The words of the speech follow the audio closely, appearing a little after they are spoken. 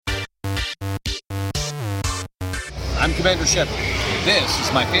I'm Commander Shepard. This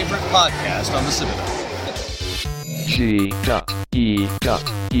is my favorite podcast on the Citadel. G.E.E.K.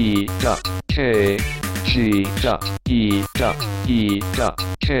 G.E.E.K.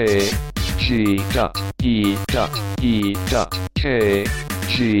 G.E.E.K.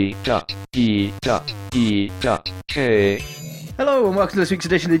 G.E.E.K. Hello and welcome to this week's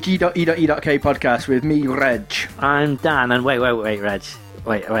edition of the G.E.E.K podcast with me, Reg. I'm Dan, and wait, Reg.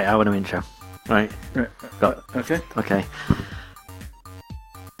 Wait, I want to intro. Right. Okay.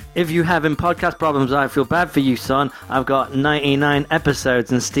 If you're having podcast problems, I feel bad for you, son. I've got 99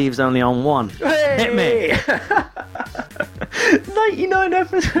 episodes and Steve's only on one. Hey! Hit me! 99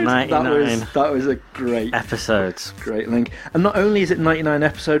 episodes? 99 That was a great episodes. Great link. And not only is it 99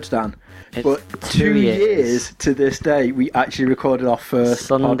 episodes, Dan, but 2 years to this day, we actually recorded our first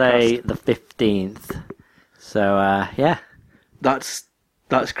Sunday podcast. the 15th. So, yeah. That's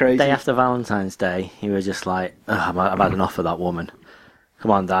crazy. Day after Valentine's Day, you were just like, I've had enough of that woman. Come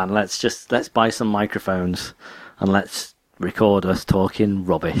on, Dan, let's buy some microphones and let's record us talking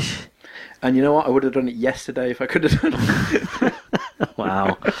rubbish. And you know what? I would have done it yesterday if I could have done it.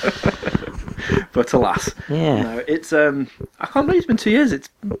 Wow. But alas. Yeah. No, it's, I can't believe it's been 2 years. It's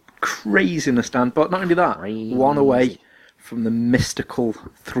craziness, Dan. But not only that, Crazy. one away from the mystical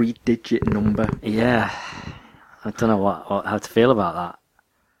 3-digit number. Yeah. I don't know how to feel about that.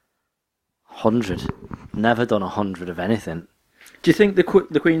 100. Never done 100 of anything. Do you think the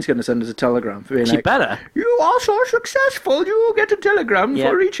Queen's going to send us a telegram for being She like, better. you are so successful, you get a telegram Yeah,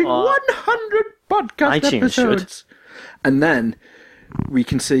 for reaching or 100 podcast iTunes episodes. And then we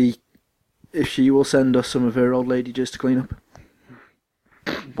can see if she will send us some of her old lady jizz to clean up.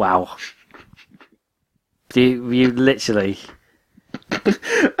 Wow. You literally...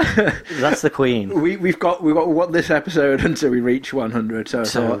 That's the Queen. We've got what this episode until we reach 100. So let's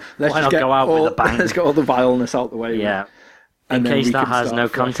why just not get go out with a bang? Let's get all the vileness out the way. Yeah. In And then case we that can has start no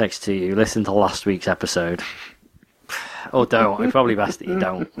fresh. context to you, listen to last week's episode. Or don't. It's probably best that you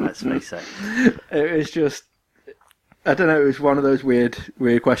don't, let's face it. It was just, I don't know, it was one of those weird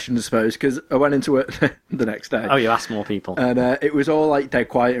questions, I suppose, because I went into it the next day. Oh, you asked more people. And it was all like dead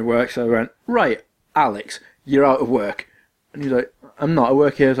quiet in work, so I went, right, Alex, you're out of work. And he's like, I'm not at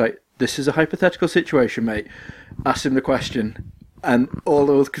work here. I was like, this is a hypothetical situation, mate. Asked him the question, and all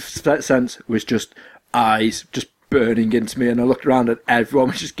that was sense was just eyes just burning into me, and I looked around and everyone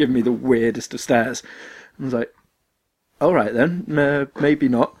was just giving me the weirdest of stares. I was like, all right then, maybe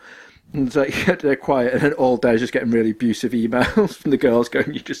not. And it's like, they're quiet, and then all day I was just getting really abusive emails from the girls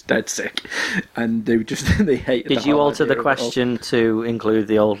going, you're just dead sick. And they hated Did you alter the question to include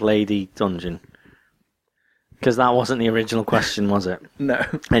the old lady dungeon? Because that wasn't the original question, was it? No.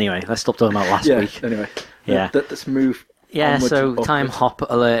 Anyway, let's stop talking about last week. Anyway. Yeah. Let's move. Yeah, onwards so and Time upwards. Hop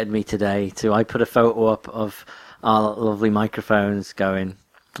alerted me today I put a photo up of our lovely microphones going,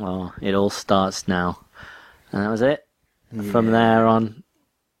 oh, it all starts now. And that was it. Yeah. From there on,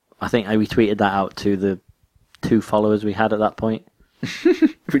 I think I retweeted that out to the 2 followers we had at that point.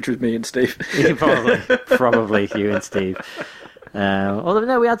 Which was me and Steve. Probably you and Steve. Although,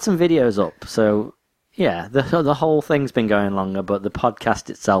 no, we had some videos up, so yeah, the whole thing's been going longer, but the podcast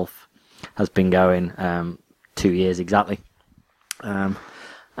itself has been going 2 years exactly. I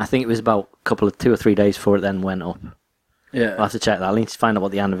think it was about 2 or 3 days before it then went up. Yeah. I'll have to check that. I need to find out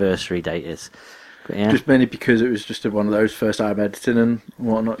what the anniversary date is. But yeah. Just mainly because it was just one of those first time editing and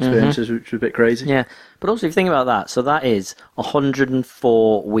whatnot experiences, which was a bit crazy. Yeah, but also if you think about that, so that is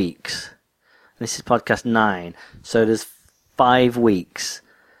 104 weeks. This is podcast 9, so there's 5 weeks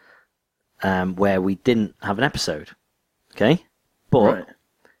where we didn't have an episode. Okay? But Right.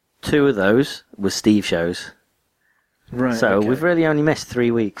 2 of those were Steve shows. Right. So okay. we've really only missed 3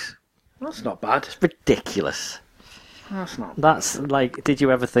 weeks. That's not bad. Ridiculous. That's not bad. That's like, did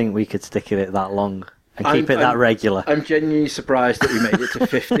you ever think we could stick it that long and keep I'm- it that regular? I'm genuinely surprised that we made it to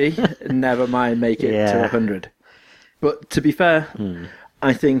 50. Never mind make it to 100. But to be fair,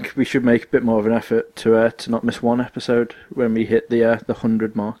 I think we should make a bit more of an effort to not miss one episode when we hit the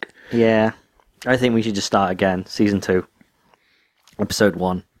 100 mark. Yeah. I think we should just start again. Season 2. Episode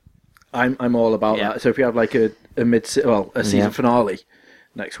 1. I'm all about Yeah. that. So if we have like a season Yeah. finale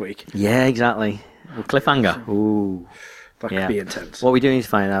next week, Yeah, exactly. Cliffhanger. Ooh. that Yeah. could be intense. What we do need to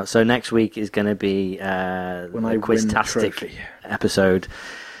find out. So next week is going to be When a I win the Quiztastic trophy. episode.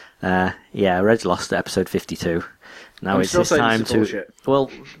 Reg lost at episode 52. Now I'm it's still his saying time this is to... bullshit.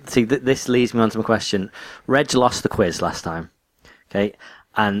 Well, see, this leads me on to my question. Reg lost the quiz last time. Okay?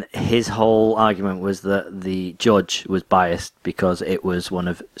 And his whole argument was that the judge was biased because it was one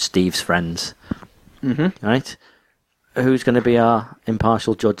of Steve's friends. Mm-hmm. Right? Who's going to be our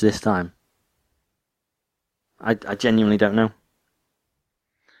impartial judge this time? I genuinely don't know.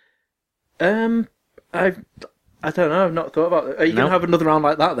 I don't know. I've not thought about it. Are you going to have another round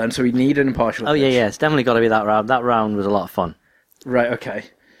like that then? So we need an impartial. Oh, pitch? yeah. It's definitely got to be that round. That round was a lot of fun. Right. Okay.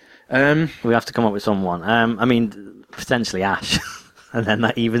 We have to come up with someone. I mean, potentially Ash. And then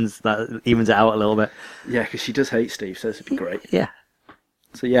that evens it out a little bit. Yeah, because she does hate Steve, so this would be great. Yeah.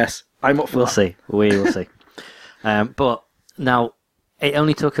 So yes, I'm up for We'll that. see. We will see. But now, it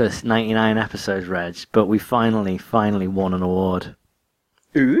only took us 99 episodes, Reg, but we finally won an award.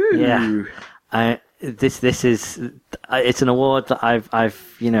 Ooh. Yeah. This is it's an award that I've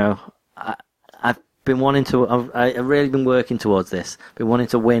been wanting to. I've really been working towards this. Been wanting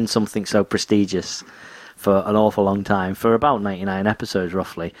to win something so prestigious for an awful long time, for about 99 episodes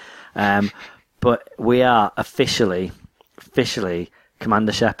roughly. But we are officially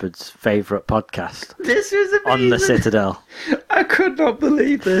Commander Shepard's favourite podcast. This is amazing. On the Citadel. I could not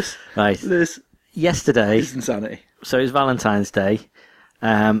believe this. Right. This Yesterday, is insanity. so it was Valentine's Day.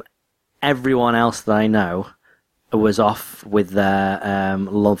 Everyone else that I know was off with their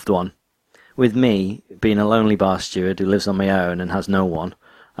loved one. With me, being a lonely bar steward who lives on my own and has no one,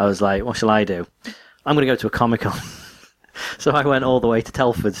 I was like, what shall I do? I'm going to go to a Comic-Con. So I went all the way to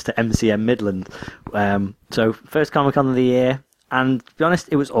Telford's to MCM Midland. So first Comic-Con of the year, and to be honest,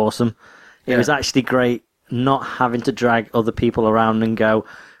 it was awesome. It was actually great not having to drag other people around and go,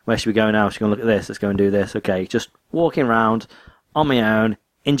 where should we go now? Should we go look at this? Let's go and do this. Okay, just walking around on my own,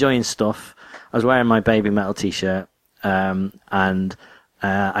 enjoying stuff. I was wearing my Baby Metal t-shirt, and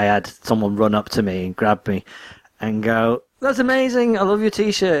I had someone run up to me and grab me and go, "That's amazing! I love your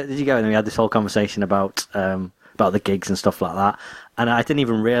t-shirt." Did you go? And we had this whole conversation about the gigs and stuff like that. And I didn't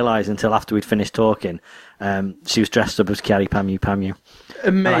even realise until after we'd finished talking, she was dressed up as Kyary Pamu.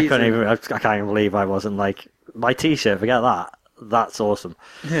 Amazing. And I can't even believe I wasn't like, my t-shirt, forget that. That's awesome.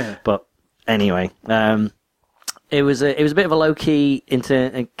 Yeah. But anyway, it was a bit of a low key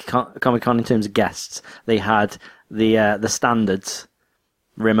Comic Con in terms of guests. They had the standards,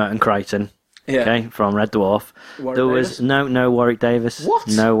 Rimmer and Crichton. Yeah. Okay, from Red Dwarf. There was no Warwick Davis. What?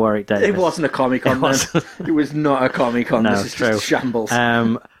 No Warwick Davis. It wasn't a Comic Con. It was not a Comic Con. No, This is true. just shambles.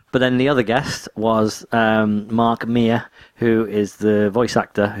 But then the other guest was Mark Meir, who is the voice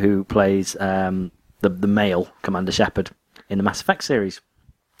actor who plays the male Commander Shepard in the Mass Effect series.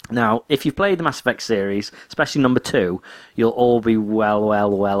 Now, if you've played the Mass Effect series, especially number 2, you'll all be well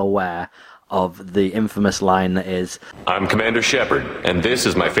aware of the infamous line that is, "I'm Commander Shepard, and this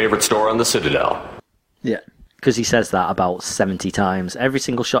is my favorite store on the Citadel." Yeah. Because he says that about 70 times. Every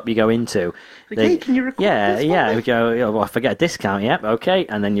single shop you go into. Hey, can you record this? Yeah. We go, well, if I get a discount, yep, okay.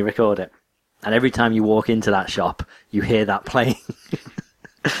 And then you record it. And every time you walk into that shop, you hear that playing.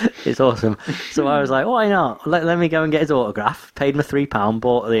 It's awesome. So I was like, why not? Let me go and get his autograph. Paid my £3,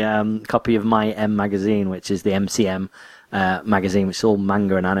 bought the copy of My M magazine, which is the MCM magazine, which is all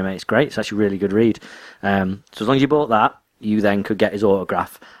manga and anime. It's great. It's actually a really good read. So as long as you bought that, you then could get his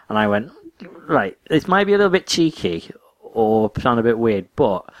autograph. And I went, right, this might be a little bit cheeky or sound a bit weird,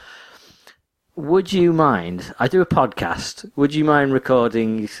 but would you mind, I do a podcast, would you mind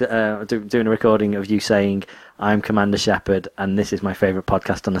recording, doing a recording of you saying, "I'm Commander Shepard and this is my favourite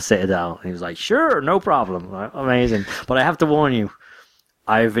podcast on the Citadel"? And he was like, sure, no problem. I'm like, amazing. But I have to warn you,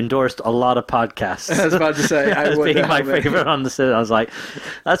 I've endorsed a lot of podcasts. I was about to say, I as wonder being how my many. favourite on the Citadel. I was like,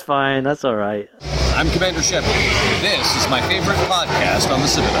 that's fine, that's all right. I'm Commander Shepard. This is my favorite podcast on the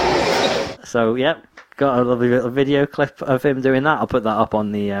Citadel. So, yep, got a lovely little video clip of him doing that. I'll put that up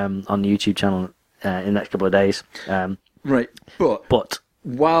on the YouTube channel in the next couple of days. Right, But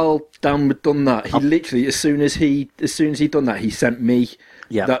while Dan had done that, he literally, as soon as he'd done that, he sent me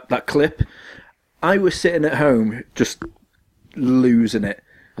that clip. I was sitting at home just losing it.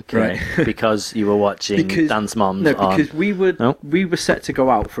 okay, Right. because you were watching Dance Moms. Because we were No? we were set to go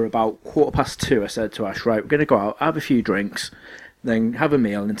out for about 2:15. I said to Ash, right, we're going to go out, have a few drinks, then have a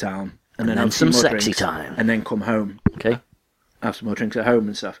meal in town, and then then have a few some more sexy drinks, time. and then come home, Okay, have some more drinks at home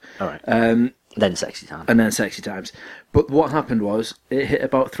and stuff. all right. Then sexy time. And then sexy times. But what happened was, it hit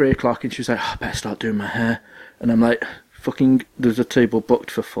about 3:00 and she was like, I better start doing my hair. And I'm like, fucking, there's a table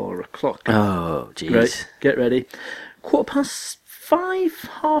booked for 4:00. Oh, jeez. Right, get ready. 5:15,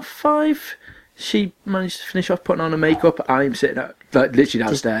 5:30, she managed to finish off putting on her makeup. I'm sitting literally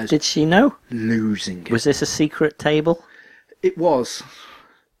downstairs, Did she know? losing it. Was this a secret table? It was.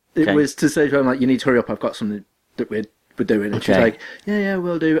 It Okay. was to say to her, I'm like, you need to hurry up, I've got something that we're doing. And she's Okay. like, yeah,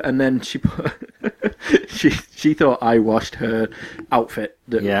 we'll do. And then she put, she thought I washed her outfit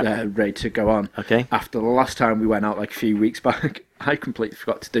that ready to go on. Okay. After the last time we went out, like a few weeks back, I completely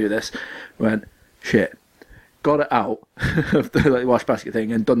forgot to do this. Went, shit, got it out of the like, wash basket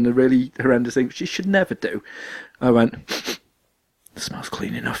thing and done the really horrendous thing she should never do. I went, it smells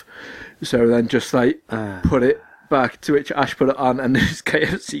clean enough. So then just like put it back, to which Ash put it on, and there's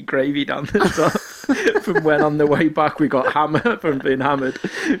KFC gravy down the top. From when on the way back we got hammered from being hammered.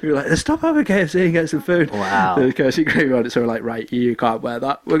 We were like, let's stop having KFC and get some food. Wow. There's KFC gravy on it, so we're like, right, you can't wear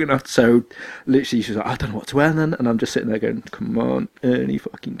that. We're gonna have to. So literally she's like, I don't know what to wear then, and I'm just sitting there going, come on, any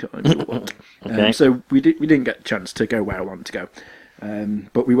fucking time you want. Okay. So we didn't get a chance to go where I wanted to go.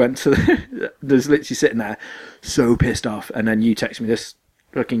 But we went to there's literally sitting there so pissed off, and then you text me this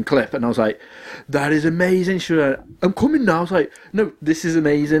fucking clip, and I was like, that is amazing. She went, I'm coming now. I was like, no, this is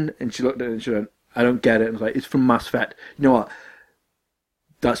amazing. And she looked at it and she went, I don't get it. And I was like, it's from Mass Effect. You know what?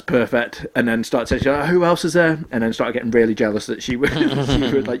 That's perfect. And then started saying, who else is there? And then started getting really jealous that she was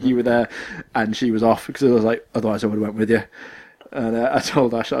like, you were there and she was off, because I was like, otherwise I would have went with you. And I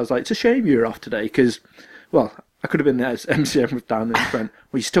told Ash, I was like, it's a shame you were off today, because, well, I could have been there as MCM was down, and she went,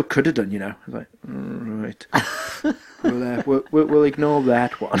 well, you still could have done, you know. I was like, right. We'll ignore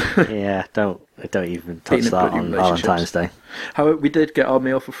that one. Yeah, don't even touch that on Valentine's Day. However, we did get our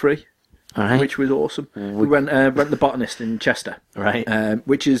meal for free, All right. which was awesome. We went The Botanist in Chester, Right.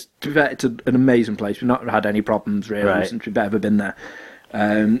 which is, to be fair, it's an amazing place. We've not had any problems really Right. since we've ever been there.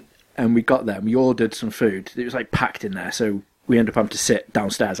 And we got there and we ordered some food. It was like packed in there, so we ended up having to sit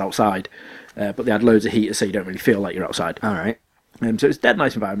downstairs outside. But they had loads of heaters, so you don't really feel like you're outside. All right. So it's dead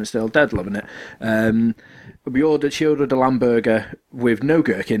nice environment still, dead loving it. She ordered a lamb burger with no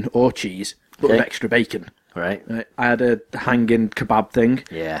gherkin or cheese, but with Okay. extra bacon. Right. Right. I had a hanging kebab thing.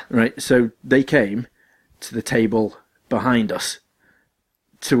 Yeah. Right. So they came to the table behind us,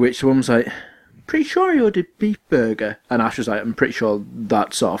 to which the woman's like, pretty sure you ordered beef burger. And Ash was like, I'm pretty sure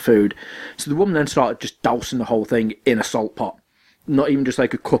that's our food. So the woman then started just dousing the whole thing in a salt pot. Not even just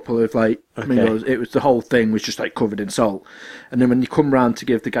like a couple of like mingles. It was the whole thing was just like covered in salt. And then when you come round to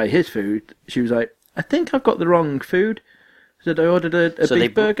give the guy his food, she was like, I think I've got the wrong food. Said I ordered a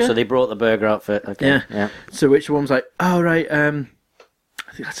beef burger. So they brought the burger out for... Okay. Yeah. So which one's like, oh right, I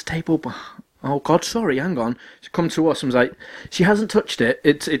think that's a table. Oh God, sorry, hang on. She come to us and was like, she hasn't touched it.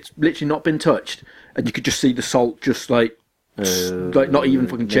 It's literally not been touched, and you could just see the salt, just like not even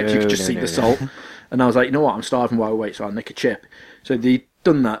fucking chips. You could just see the salt. And I was like, you know what? I'm starving while I wait, so I'll nick a chip. So they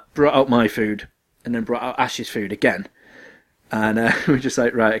done that, brought out my food, and then brought out Ash's food again. And we were just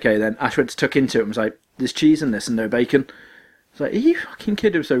like, right, okay. Then Ash went to tuck into it and was like, there's cheese in this and no bacon. I was like, are you fucking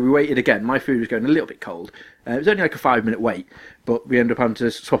kidding? So we waited again. My food was going a little bit cold. It was only like a 5-minute wait, but we ended up having to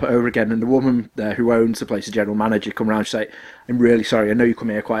swap it over again. And the woman there who owns the place, the general manager, come around and say, I'm really sorry. I know you come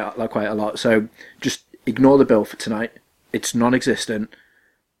here quite a lot, so just ignore the bill for tonight. It's non-existent.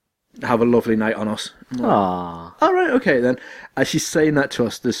 Have a lovely night on us. Aww. All right, okay then. As she's saying that to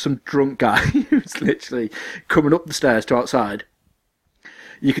us, there's some drunk guy who's literally coming up the stairs to outside.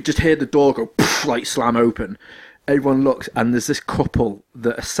 You could just hear the door go poof, like slam open. Everyone looks, and there's this couple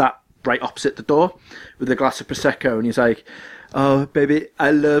that are sat right opposite the door with a glass of Prosecco, and he's like, oh, baby,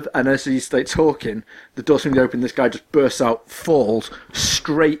 I love... And as he's like talking, the door swings open, this guy just bursts out, falls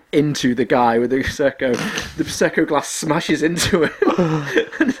straight into the guy with the Prosecco. The Prosecco glass smashes into him.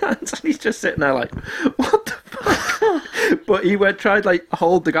 And he's just sitting there like, what the fuck? But he tried like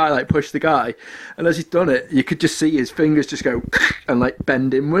hold the guy, like push the guy. And as he's done it, you could just see his fingers just go and like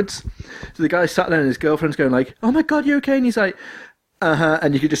bend inwards. So the guy sat there and his girlfriend's going like, oh my God, you okay? And he's like...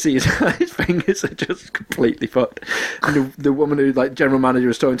 and you could just see his fingers are just completely fucked. And the woman who, like, general manager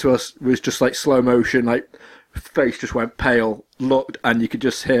was talking to us was just, like, slow motion, like, face just went pale, looked, and you could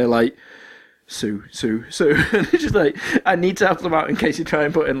just hear, like, Sue. And it's just like, I need to help them out in case you try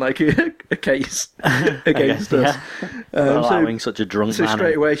and put in, like, a case against us. Allowing such a drunk so man.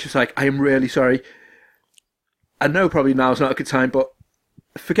 straight away she was like, I am really sorry. I know probably now's not a good time, but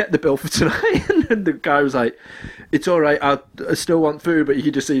forget the bill for tonight. And the guy was like, it's all right, I still want food, but you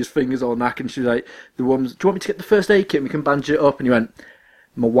could just see his fingers all knack. And she was like, the woman's, do you want me to get the first aid kit and we can bandage it up? And he went,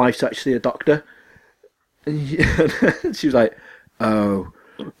 my wife's actually a doctor. And she was like, oh.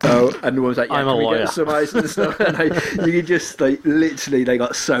 And the woman's like, yeah, I'm a can we lawyer. get some ice and stuff? And you could just, like, literally, they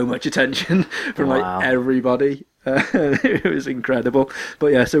got so much attention from, Wow. like, everybody. It was incredible. But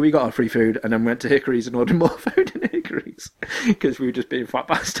yeah, so we got our free food and then went to Hickory's and ordered more food in Hickory's because we were just being fat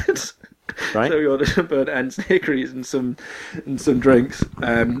bastards. Right. So we ordered some burnt ends, Hickory's and some drinks,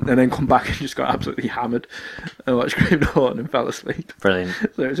 and then come back and just got absolutely hammered and watched Graham Norton and fell asleep. Brilliant.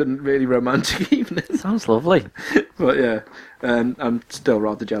 So it was a really romantic evening. Sounds lovely. But yeah, I'm still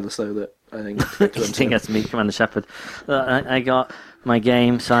rather jealous though that I think You didn't get to meet Commander Shepard. I got my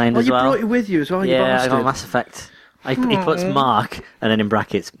game signed as you well. brought it with you as well. You Yeah, I bastard. got Mass Effect. He puts Mark and then in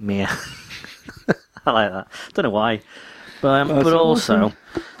brackets Mia. I like that. Don't know why, but also,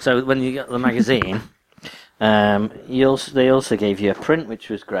 so when you get the magazine, they also gave you a print, which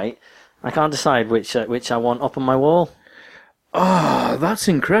was great. I can't decide which I want up on my wall. Oh, that's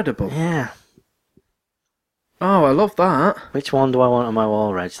incredible. Yeah. Oh, I love that. Which one do I want on my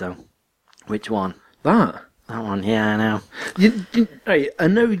wall, Reg? Though, which one? That. That one. Yeah, I know. Hey, I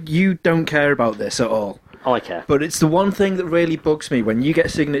know you don't care about this at all. Oh, I care. But it's the one thing that really bugs me when you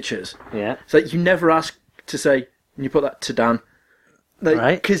get signatures. Yeah. It's like you never ask to say, and you put that to Dan. Like,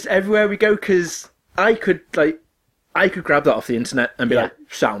 Right. Because everywhere we go, because I could grab that off the internet and be Yeah. like,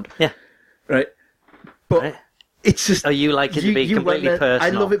 sound. Yeah. Right. But Right. it's just. Oh, you like it to be completely went there-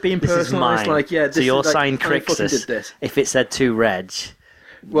 personal. I love it being This is personalised. mine. Like, yeah, this so your is like, signed I fucking Crixus. did this. If it said to Reg,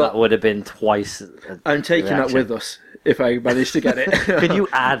 Well, that would have been twice. I'm taking that reaction. with us if I manage to get it. Can you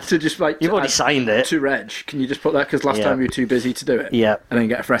add? to just like You've to already add signed it. to Reg? Can you just put that because last Yeah. time you were too busy to do it? Yeah. And then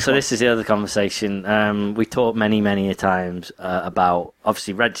get a fresh So one. this is the other conversation. We talked many a times about,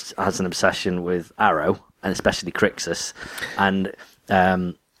 obviously Reg has an obsession with Arrow, and especially Crixus, and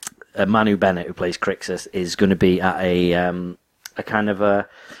Manu Bennett, who plays Crixus, is going to be at a kind of a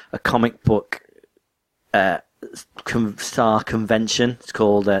comic book star convention. It's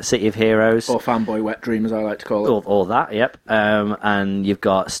called City of Heroes. Or fanboy wet dream, as I like to call it. All that, yep. And you've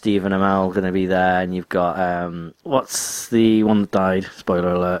got Stephen Amell going to be there, and you've got what's the one that died?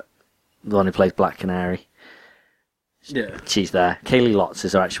 Spoiler alert: the one who plays Black Canary. Yeah. She's there. Kaylee Lotz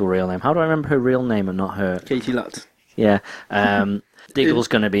is her actual real name. How do I remember her real name and not her? Katie Lutz. Yeah. Diggle's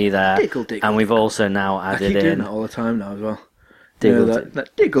going to be there, Diggle. and we've also now I added keep doing in that all the time now as well. Diggle. You know,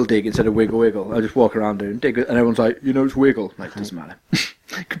 that diggle dig instead of wiggle wiggle. I just walk around doing diggle, and everyone's like, it's wiggle. Like, doesn't matter.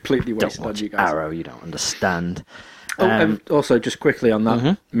 Completely Don't wasted on watch you guys. Arrow. You don't understand. Oh, and also just quickly on that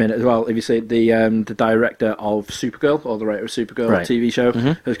Mm-hmm. minute as well, if you see the director of Supergirl, or the writer of Supergirl Right. TV show,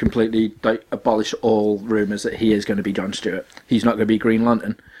 Mm-hmm. has completely abolished all rumours that he is going to be Jon Stewart. He's not going to be Green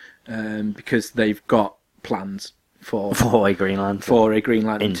Lantern because they've got plans for Boy, Green Lantern. a Green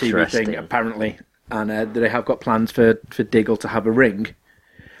Lantern TV Interesting. thing apparently, and they have got plans for Diggle to have a ring,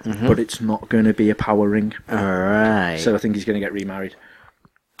 Mm-hmm. but it's not going to be a power ring. All right. So I think he's going to get remarried.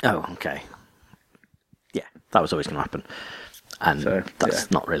 Oh, okay. Yeah, that was always going to happen. And So, that's yeah.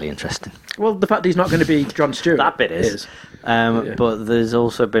 not really interesting. Well, the fact he's not going to be Jon Stewart. That bit is. But there's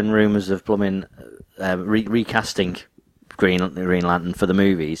also been rumours of Blummin recasting Green Lantern for the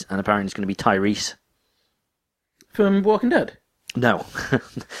movies, and apparently it's going to be Tyrese. From Walking Dead. No.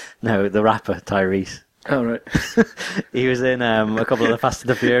 No, the rapper Tyrese. Oh, right. He was in a couple of the Fast and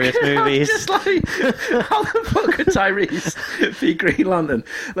the Furious movies. Just like, how the fuck could Tyrese be Green Lantern?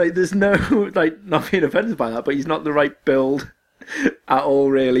 Like, there's no, like, not being offended by that, but he's not the right build at all,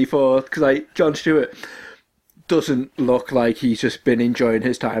 really, because, like, Jon Stewart doesn't look like he's just been enjoying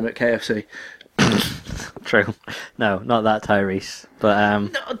his time at KFC. True. No, not that Tyrese.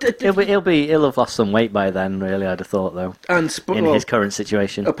 But he'll have lost some weight by then, really, I'd have thought, though, And in his current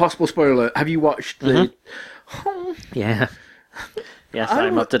situation. a possible spoiler, have you watched the... Yeah. Yes,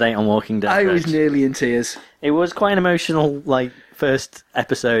 I'm up to date on Walking Dead. I was Reg. nearly in tears. It was quite an emotional, like, first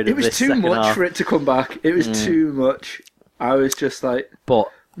episode It of was this too second much half. for it to come back. It was too much. I was just like,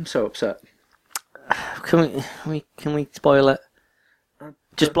 But I'm so upset. can we spoil it?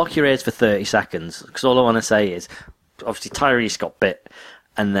 Just block your ears for 30 seconds, because all I want to say is, obviously Tyrese got bit,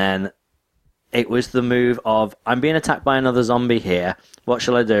 and then it was the move of, I'm being attacked by another zombie here, what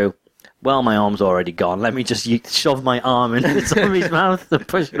shall I do? Well, my arm's already gone, let me just shove my arm into the zombie's mouth and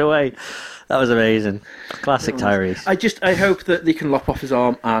push it away. That was amazing. Classic Tyrese. I hope that they can lop off his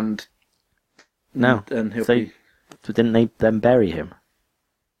arm and No, he'll so be... didn't they then bury him?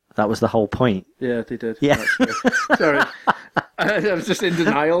 That was the whole point. Yeah, they did. Yeah. Sorry. I was just in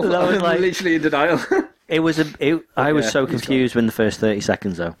denial. That I was was like- literally in denial. I was yeah, so he's confused in the first 30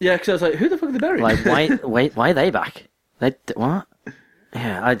 seconds, though. Yeah, because I was like, who the fuck are they burying? Like, why are they back? What?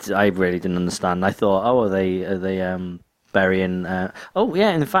 Yeah, I really didn't understand. I thought, are they burying? Oh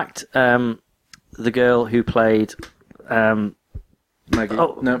yeah, in fact, the girl who played Maggie.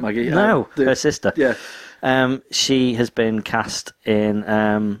 Oh, No, Maggie. no, her sister. Yeah. She has been cast in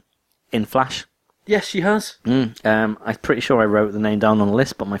Flash. Yes, she has. I'm pretty sure I wrote the name down on the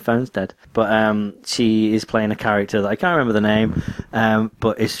list, but my phone's dead. But she is playing a character that I can't remember the name,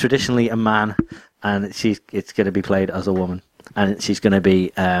 but it's traditionally a man, and it's going to be played as a woman, and she's going to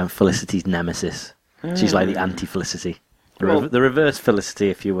be Felicity's nemesis. She's like the anti-Felicity, the reverse Felicity,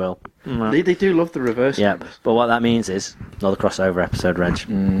 if you will. They do love the reverse. Yeah, but what that means is another crossover episode, Reg.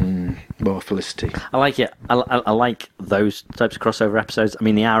 More Felicity. I like it. I like those types of crossover episodes. I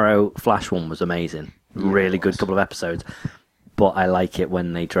mean, the Arrow Flash one was amazing. Really good couple of episodes. But I like it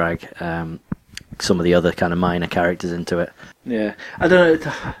when they drag some of the other kind of minor characters into it. Yeah, I don't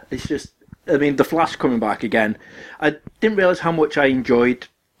know. It's just, I mean, the Flash coming back again. I didn't realise how much I enjoyed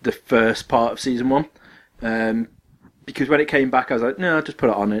the first part of season 1. Because when it came back, I was like, no, I'll just put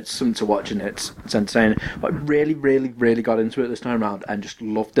it on. It's something to watch and it's entertaining. But I really, really, really got into it this time around and just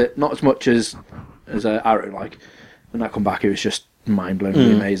loved it. Not as much as Arrow, like. When I come back, it was just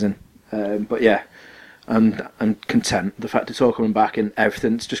mind-blowingly amazing. But yeah, I'm content. The fact it's all coming back and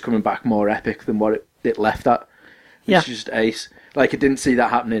everything's just coming back more epic than what it left at. Yeah. It's just ace. Like, I didn't see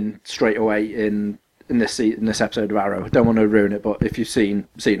that happening straight away in this episode of Arrow. I don't want to ruin it, but if you've seen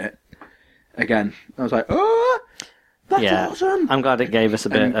it, again, I was like, oh, that's awesome. I'm glad it gave us a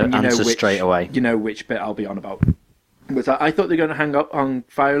bit of answer straight away. You know which bit I'll be on about. Was that I thought they were going to hang up on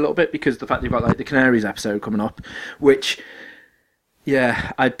fire a little bit because the fact they've got like the Canaries episode coming up, which,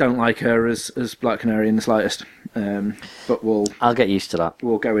 yeah, I don't like her as Black Canary in the slightest. But I'll get used to that.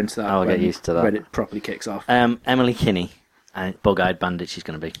 We'll go into that. I'll get used to that when it properly kicks off. Emily Kinney, Bug-Eyed Bandit. She's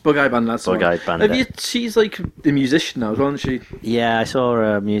going to be Bug-Eyed Bandit. That's Bug-Eyed Bandit. She's like a musician now, isn't she? Yeah, I saw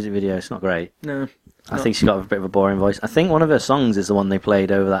her music video. It's not great. No. I think she's got a bit of a boring voice. I think one of her songs is the one they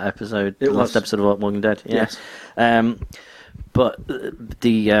played over that episode, the last episode of Walking Dead. Yeah. Yes. But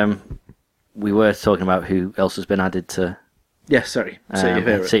we were talking about who else has been added to Yes, sorry.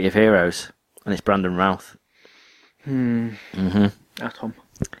 City of Heroes, and it's Brandon Routh. Tom.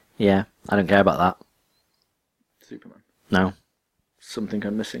 Yeah, I don't care about that. Superman. No, Something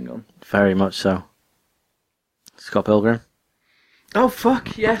I'm missing on. very much so. Scott Pilgrim, Oh,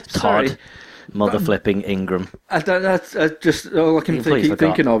 fuck, yeah, sorry. Todd, mother flipping Ingram. I don't know, just all I can Completely keep forgot.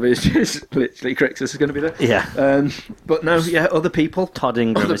 thinking of is just literally Crixus is going to be there. Yeah, But no, yeah, other people. Todd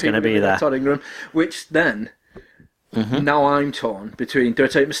Ingram Other is going to people be there. Todd Ingram, which then, now I'm torn between, do I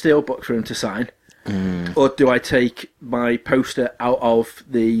take my steelbook for him to sign, or do I take my poster out of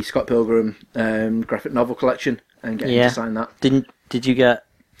the Scott Pilgrim graphic novel collection and get him to sign that? Did you get?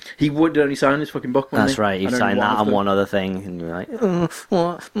 He would only sign his fucking book. That's right. You signed that on one other thing, and you're like, and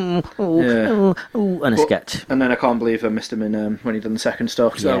a sketch. And then I can't believe I missed him in when he done the second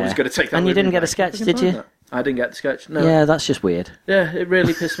stuff. So I was going to take that. And you with didn't me, get a like, sketch, fucking did find you? that. I didn't get the sketch. No. Yeah, that's just weird. Yeah, it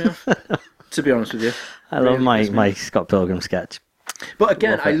really pissed me off. To be honest with you, I love Really pissed me my off. Scott Pilgrim sketch. But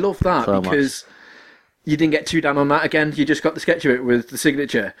again, Love I it love that so because you didn't get too down on that again. You just got the sketch of it with the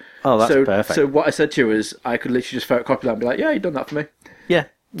signature. Oh, that's so, perfect. So what I said to you is I could literally just photocopy that and be like, yeah, you've done that for me. Yeah.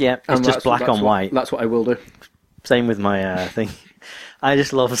 It's And just black on white. That's what I will do. Same with my thing. I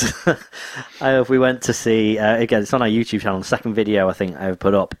just love. We went to see again. It's on our YouTube channel. The second video I think I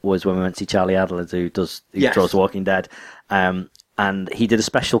put up was when we went to see Charlie Adler, who draws Walking Dead, and he did a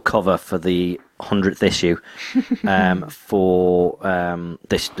special cover for the 100th issue for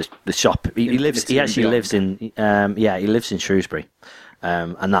this shop. He actually lives in he lives in Shrewsbury.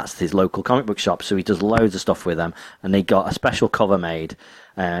 And that's his local comic book shop, so he does loads of stuff with them. And they got a special cover made,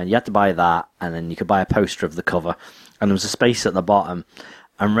 and you had to buy that, and then you could buy a poster of the cover. And there was a space at the bottom,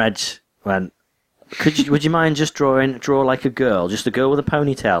 and Reg went, would you mind just draw like a girl with a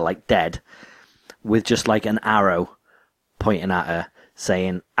ponytail, like dead, with just like an arrow pointing at her,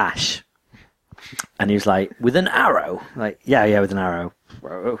 saying Ash. And he was like, with an arrow? Like, yeah, with an arrow.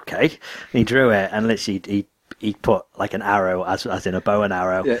 Well, okay. And he drew it, and literally he put like an arrow, as in a bow and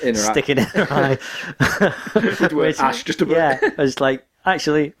arrow, sticking in her eye. With the word Ash just above. Yeah, I was like,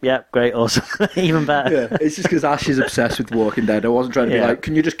 actually, yeah, great, awesome, even better. Yeah, it's just because Ash is obsessed with Walking Dead. I wasn't trying to be like,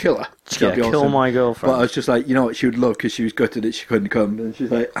 can you just kill her? Yeah, kill my girlfriend. But I was just like, you know what, she would love because she was gutted that she couldn't come. And she's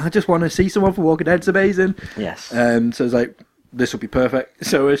like, I just want to see someone for Walking Dead. It's amazing. Yes. So I was like, this will be perfect.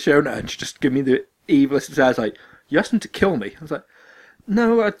 So I was showing her and she just give me the evilest. I was like, you asked him to kill me. I was like,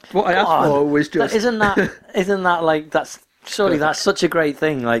 no, what I asked for was just... Isn't that like, surely that's such a great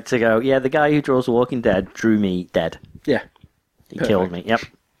thing, like to go, yeah, the guy who draws The Walking Dead drew me dead. Yeah. He killed me, yep.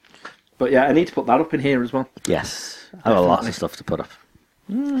 But yeah, I need to put that up in here as well. Yes. I have lots of stuff to put up.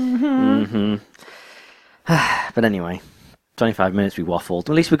 But anyway, 25 minutes we waffled.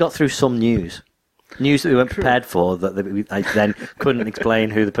 At least we got through some news. News that we weren't prepared for, that I then couldn't explain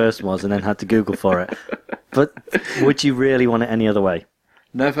who the person was and then had to Google for it. But would you really want it any other way?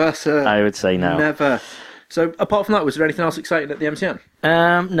 Never, sir. I would say no. Never. So, apart from that, was there anything else exciting at the MCN?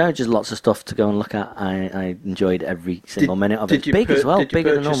 No, just lots of stuff to go and look at. I enjoyed every single minute of it. Big as well, did you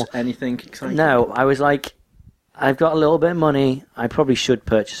bigger than purchase normal. anything exciting? No, I was like, I've got a little bit of money. I probably should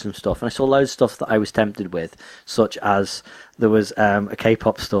purchase some stuff. And I saw loads of stuff that I was tempted with, such as there was a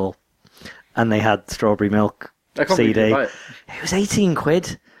K-pop stall, and they had Strawberry Milk I can't believe you CD. buy it. It was 18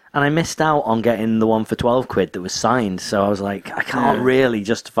 quid. And I missed out on getting the one for 12 quid that was signed. So I was like, I can't really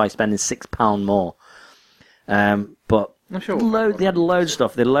justify spending £6 more. But I'm sure they had loads of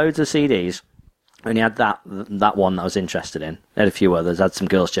stuff. They had loads of CDs. only had that one that I was interested in. They had a few others. I had some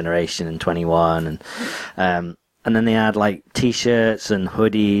Girls' Generation and 21, and then they had like T-shirts and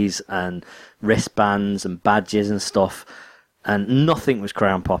hoodies and wristbands and badges and stuff, and nothing was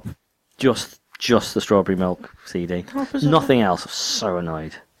Crayon Pop, just the Strawberry Milk CD, nothing else. I was so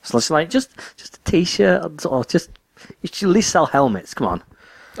annoyed. So it's like just a T-shirt, or just you should at least sell helmets. Come on,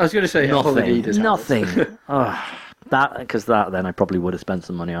 I was going to say nothing. Because then I probably would have spent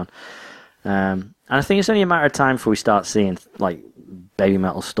some money on. And I think it's only a matter of time before we start seeing like baby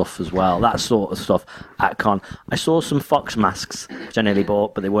metal stuff as well, that sort of stuff at con. I saw some Fox masks which I nearly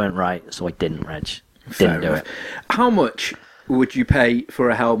bought, but they weren't right, so I didn't, Reg. Didn't do it. How much would you pay for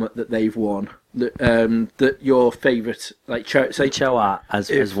a helmet that they've worn? That your favourite, like say Cho Art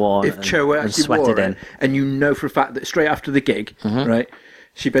has worn, if Cho and actually sweated wore in, it, and you know for a fact that straight after the gig, right,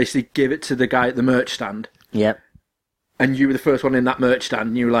 she basically gave it to the guy at the merch stand. Yep. And you were the first one in that merch stand,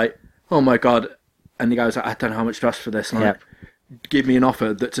 and you were like, "Oh my god!" And the guy was like, "I don't know how much to ask for this." Like, give me an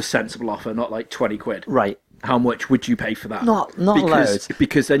offer that's a sensible offer, not like 20 quid. Right. How much would you pay for that? Not loads.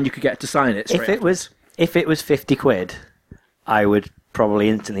 Because then you could get to sign it. If it was 50 quid, I would probably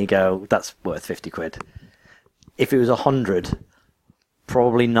instantly go, "That's worth 50 quid." If it was 100,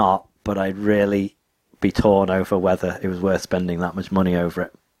 probably not. But I'd really be torn over whether it was worth spending that much money over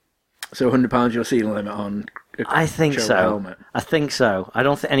it. So £100 your ceiling limit on. I think so. Helmet. I think so. I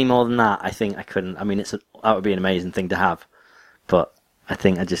don't think any more than that. I think I couldn't. I mean, that would be an amazing thing to have, but I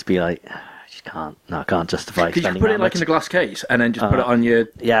think I'd just be like, I just can't. No, I can't justify Could spending you put that it like much. in a glass case and then just put it on your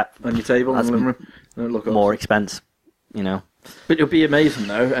table in the living room? And look more expense, you know. But it would be amazing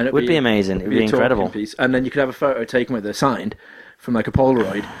though, and it would be amazing. It would be a talking incredible. piece. And then you could have a photo taken with her signed from like a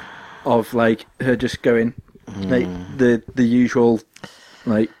Polaroid of like her just going like the usual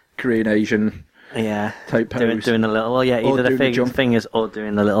like Korean Asian. Yeah, type pose. Doing a little, either the fingers or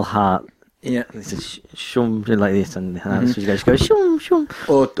doing the little heart. Yeah, it's a shum like this, and so you just go shum shum,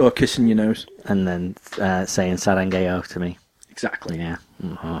 or kissing your nose, and then saying "sarangeo" to me. Exactly. Yeah.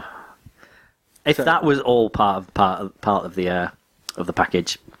 Mm-hmm. If that was all part of the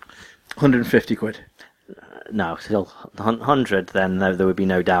package, 150 quid. No, still 100. Then there would be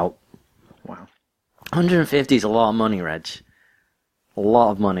no doubt. Wow, 150 is a lot of money, Reg. A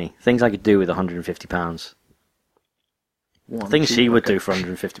lot of money. Things I could do with £150. Things she would do for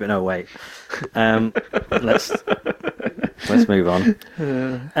 150. But no, wait. Let's move on.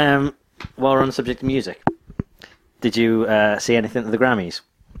 While we're on the subject of music, did you see anything of the Grammys?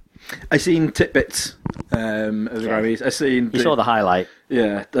 I seen tidbits of the Grammys. You saw the highlight.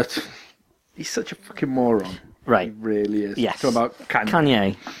 Yeah, he's such a fucking moron. Right, he really is. Yes. Talking about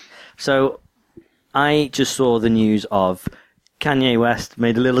Kanye. So I just saw the news of Kanye West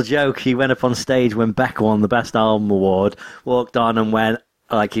made a little joke. He went up on stage when Beck won the Best Album Award, walked on and went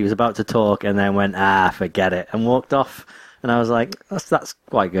like he was about to talk, and then went, forget it, and walked off. And I was like, that's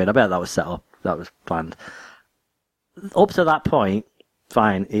quite good. I bet that was set up. That was planned. Up to that point,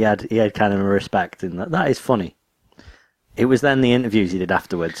 fine. He had kind of a respect in that. That is funny. It was then the interviews he did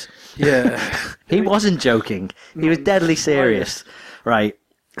afterwards. Yeah. He wasn't joking. He was deadly serious. Right.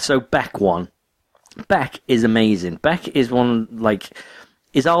 So Beck won. Beck is amazing. Beck is one, like,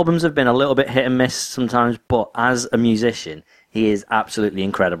 his albums have been a little bit hit and miss sometimes, but as a musician, he is absolutely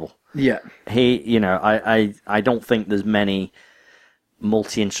incredible. Yeah. I don't think there's many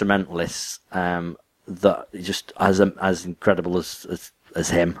multi-instrumentalists that just as incredible as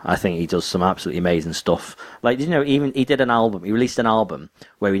him. I think he does some absolutely amazing stuff. Like, even he did an album. He released an album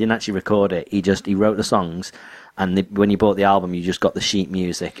where he didn't actually record it. He wrote the songs, and when you bought the album, you just got the sheet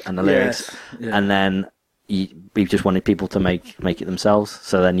music and the lyrics, and then he just wanted people to make it themselves.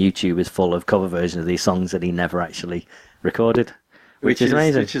 So then YouTube is full of cover versions of these songs that he never actually recorded, which is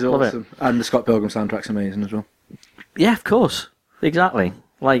amazing. Which is awesome. And the Scott Pilgrim soundtrack's amazing as well. Yeah, of course, exactly.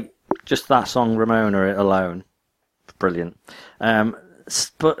 Like just that song Ramona alone, brilliant.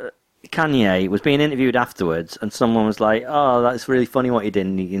 But Kanye was being interviewed afterwards, and someone was like, "Oh, that's really funny what you did,"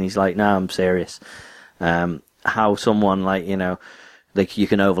 and he's like, "No, I'm serious." How someone like you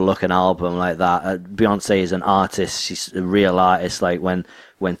can overlook an album like that. Beyonce is an artist; she's a real artist. Like when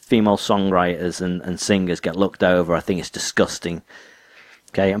female songwriters and singers get looked over, I think it's disgusting.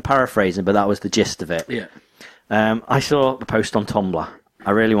 Okay, I'm paraphrasing, but that was the gist of it. Yeah. I saw a post on Tumblr.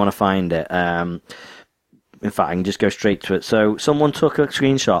 I really want to find it. In fact, I can just go straight to it. So someone took a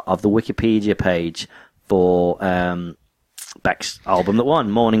screenshot of the Wikipedia page for Beck's album that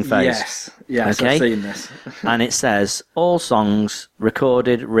won, Morning Phase. Yes, okay? I've seen this. And it says, all songs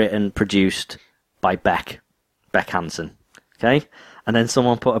recorded, written, produced by Beck Hansen. Okay? And then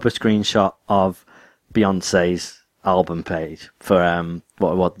someone put up a screenshot of Beyonce's album page for,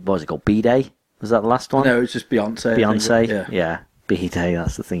 what was it called? B-Day? Was that the last one? No, it's just Beyonce. I think. Beyonce? Yeah. B-Day,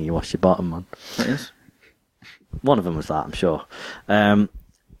 that's the thing you wash your bottom on. It is. One of them was that, I'm sure. And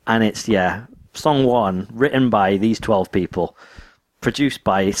it's, song 1, written by these 12 people, produced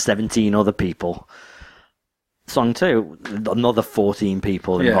by 17 other people. Song 2, another 14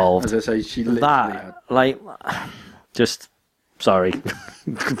 people involved. As I say, she literally just, sorry,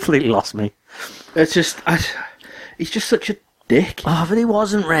 completely lost me. It's just, he's just such a dick. Oh, but he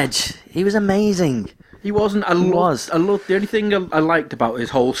wasn't, Reg. He was amazing. He wasn't. I loved the only thing I liked about his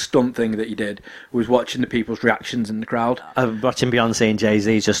whole stunt thing that he did was watching the people's reactions in the crowd. Watching Beyonce and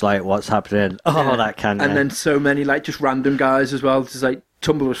Jay-Z just like, what's happening? Oh, that can. And then so many like just random guys as well. Just like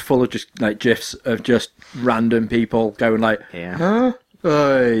Tumblr was full of just like gifs of just random people going like, huh?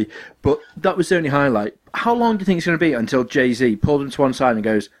 Hey. But that was the only highlight. How long do you think it's going to be until Jay-Z pulls him to one side and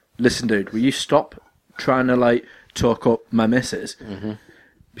goes, "Listen, dude, will you stop trying to like talk up my missus?" Mm-hmm.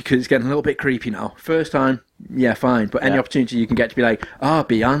 Because it's getting a little bit creepy now. First time, yeah, fine. But any opportunity you can get to be like,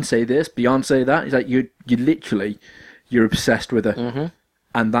 Beyonce this, Beyonce that. He's like, you're obsessed with her. Mm-hmm.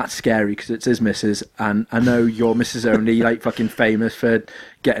 And that's scary because it's his missus. And I know your missus only like fucking famous for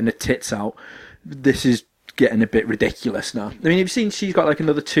getting her tits out. This is getting a bit ridiculous now. I mean, have you seen she's got like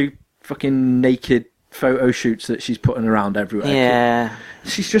another 2 fucking naked photo shoots that she's putting around everywhere? Yeah.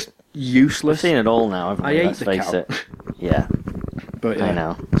 She's just useless. I've seen it all now, haven't we? I Let's hate the face cow. it. Yeah. But yeah, I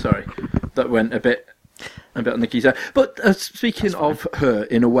know. Sorry, that went a bit on the key side. But speaking of her,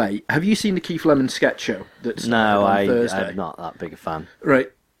 in a way, have you seen the Keith Lemon sketch show? That's No, on Thursday? I'm not that big a fan.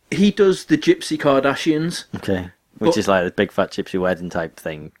 Right, he does the Gypsy Kardashians. Okay, which is like the big fat gypsy wedding type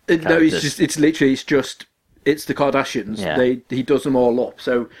thing. No, characters. it's the Kardashians. Yeah. He does them all up.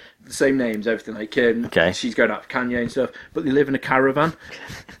 So the same names, everything like Kim. Okay. She's going out for Kanye and stuff, but they live in a caravan.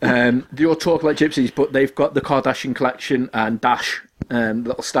 They all talk like gypsies, but they've got the Kardashian collection and Dash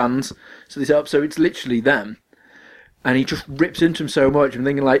little stands. So they set up. So it's literally them. And he just rips into them so much. I'm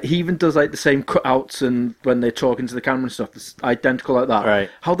thinking, like, he even does, like, the same cutouts and when they're talking to the camera and stuff. It's identical like that. Right.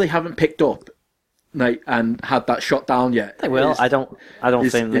 How they haven't picked up, like, and had that shot down yet. They will. I don't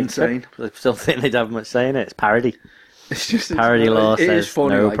think insane. I still think they'd have much say in it. It's parody. It's just Parody law It says is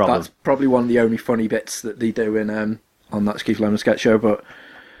funny. no like, problem. That's probably one of the only funny bits that they do in on that Keith Lemon sketch show. But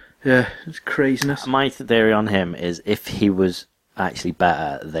yeah, it's craziness. My theory on him is if he was actually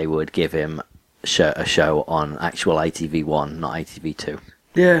better, they would give him a show on actual ITV1, not ITV2.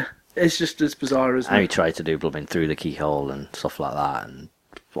 Yeah, it's just as bizarre as And he tried to do Blubbing Through the Keyhole and stuff like that. And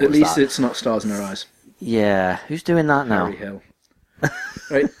at least it's not Stars in Her Eyes. Yeah, who's doing that now? Harry Hill.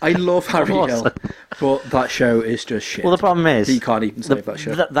 Right, I love Harry Hill, but that show is just shit. Well, the problem is he can't even save that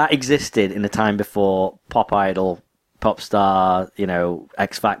show. That existed in a time before Pop Idol, Pop Star,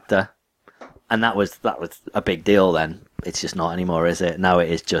 X Factor, and that was a big deal then. It's just not anymore, is it? Now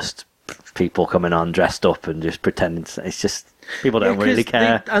it is just people coming on dressed up and just pretending. It's just people don't really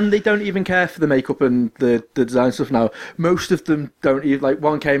care, and they don't even care for the makeup and the design stuff now. Most of them don't even. Like,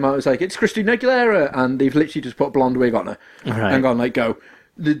 one came out, it was like, it's Christina Aguilera, and they've literally just put a blonde wig on her and gone like, go.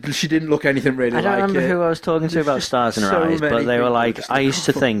 She didn't look anything really like it. I don't remember who I was talking to about Stars in Her Eyes, but they were like, I used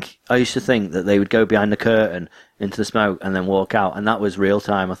to think that they would go behind the curtain into the smoke and then walk out, and that was real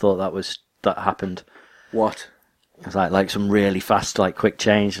time. I thought that happened. What? It was like some really fast, like quick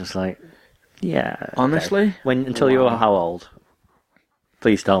change. It's like, yeah. Honestly? Okay. Until you were how old?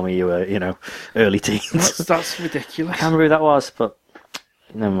 Please tell me you were, early teens. That's ridiculous. I can't remember who that was, but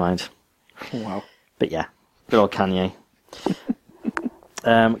never mind. Wow. But yeah, good old Kanye.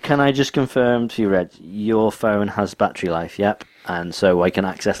 Can I just confirm to you, Reg, your phone has battery life, yep, and so I can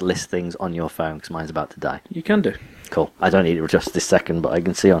access listings on your phone because mine's about to die. You can do. Cool. I don't need it just this second, but I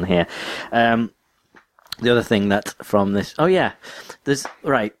can see on here. The other thing that from this... Oh, yeah. There's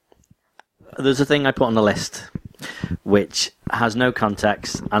a thing I put on the list which has no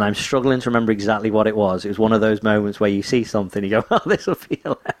context, and I'm struggling to remember exactly what it was. It was one of those moments where you see something, you go, oh, this will be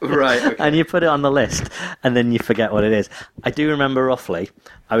hilarious. Right, okay. And you put it on the list, and then you forget what it is. I do remember roughly.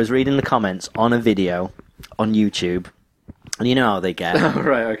 I was reading the comments on a video on YouTube, and you know how they get.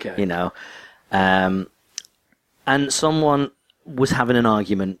 Right, okay. And someone was having an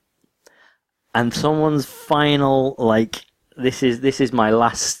argument, and someone's final, like, this is my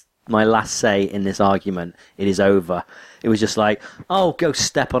last say in this argument. It is over. It was just like, oh, go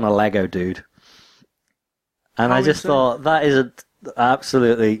step on a Lego, dude. And I just thought, that is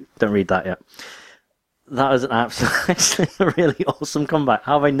absolutely... Don't read that yet. That was an absolutely a really awesome comeback.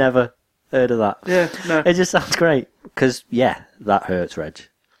 How have I never heard of that? Yeah, no. It just sounds great. Because, yeah, that hurts, Reg.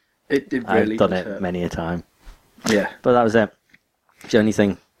 It really I've done does it hurt. many a time. Yeah. But that was it. It's the only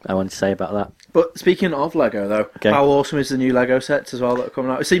thing I wanted to say about that. But speaking of Lego, though, Okay. how awesome is the new Lego sets as well that are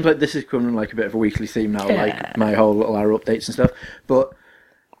coming out? It seems like this is coming like a bit of a weekly theme now, like my whole little Arrow updates and stuff. But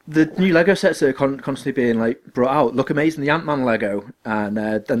the new Lego sets that are constantly being like brought out look amazing. The Ant-Man Lego and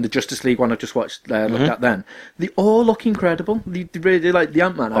the Justice League one I just watched, looked at then. They all look incredible. They really like the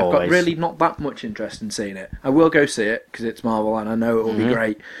Ant-Man. I've got Always. really not that much interest in seeing it. I will go see it because it's Marvel and I know it will be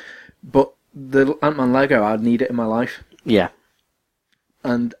great. But the Ant-Man Lego, I need it in my life. Yeah.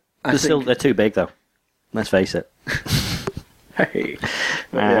 And I They're too big, though. Let's face it. Hey,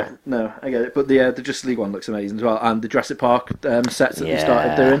 no, I get it. But the Justice League one looks amazing as well, and the Jurassic Park sets that they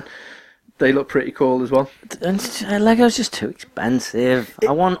started doing, they look pretty cool as well. And Lego's just too expensive.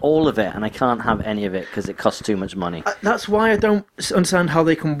 I want all of it, and I can't have any of it because it costs too much money. That's why I don't understand how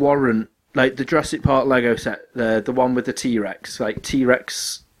they can warrant like the Jurassic Park Lego set, the one with the T-Rex, like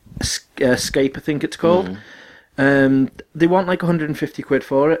T-Rex Escape, I think it's called. They want like 150 quid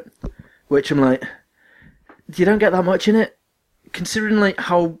for it, which I'm like, you don't get that much in it. Considering like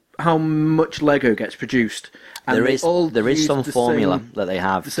how much Lego gets produced, and There is some formula that they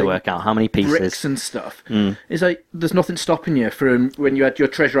have to work out how many pieces. Bricks and stuff. It's like there's nothing stopping you from when you had your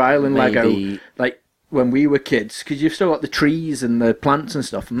Treasure Island Lego, like when we were kids, because you've still got the trees and the plants and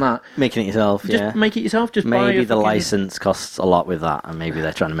stuff and that. Making it yourself, Just make it yourself. Just buy maybe a the fucking- license costs a lot with that, and maybe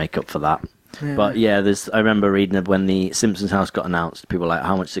they're trying to make up for that. But yeah, I remember reading it when the Simpsons house got announced. People were like,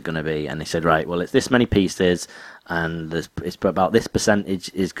 "How much is it going to be?" And they said, "Right, well, it's this many pieces, and it's about this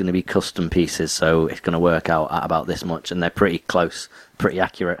percentage is going to be custom pieces, so it's going to work out at about this much." And they're pretty close, pretty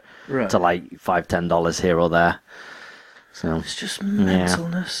accurate to like $5-10 here or there. So It's just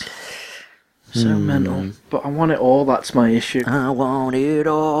mentalness. So mental. But I want it all. That's my issue. I want it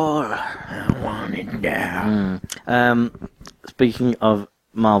all. I want it now. Speaking of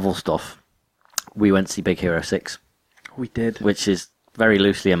Marvel stuff, we went to see Big Hero 6. We did. Which is very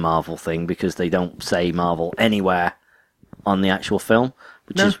loosely a Marvel thing because they don't say Marvel anywhere on the actual film,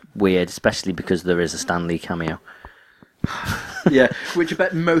 which is weird, especially because there is a Stan Lee cameo. Yeah, which I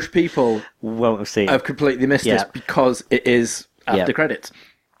bet most people Won't see. have completely missed this because it is after credits.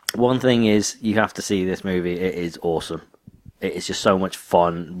 One thing is, you have to see this movie. It is awesome. It is just so much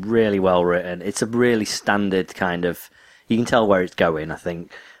fun, really well written. It's a really standard kind of... You can tell where it's going, I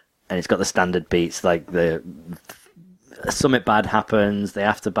think. And it's got the standard beats, like something bad happens, they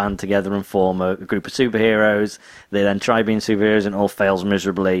have to band together and form a group of superheroes. They then try being superheroes and it all fails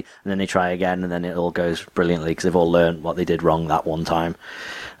miserably, and then they try again, and then it all goes brilliantly because they've all learned what they did wrong that one time.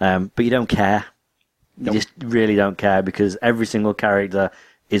 But you don't care. You just really don't care because every single character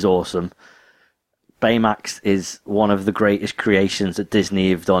is awesome. Baymax is one of the greatest creations that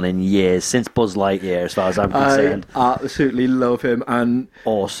Disney have done in years, since Buzz Lightyear, as far as I'm concerned. I absolutely love him, and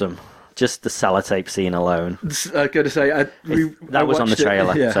Awesome. Just the sellotape scene alone. I gotta say, That was on the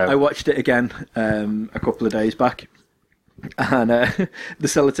trailer. So. I watched it again a couple of days back, and the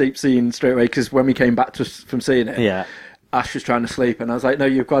sellotape scene straight away, because when we came back from seeing it, Yeah. Ash was trying to sleep, and I was like, "No,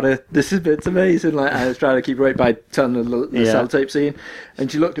 you've got to. It's amazing." Like I was trying to keep her awake by telling her the sellotape scene,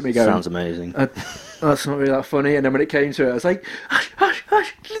 and she looked at me going, Sounds amazing. That's not really that funny. And then when it came to it, I was like, "Ash,"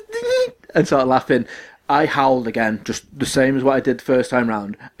 and started laughing. I howled again, just the same as what I did the first time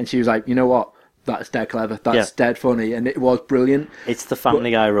round, and she was like, "You know what? That's dead clever. That's dead funny," and it was brilliant. It's the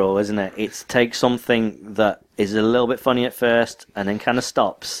Family Guy rule, isn't it? It's take something that is a little bit funny at first, and then kind of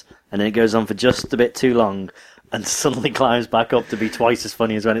stops, and then it goes on for just a bit too long, and suddenly climbs back up to be twice as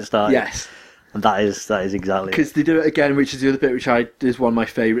funny as when it started. Yes. And that is exactly it. Because they do it again, which is the other bit which is one of my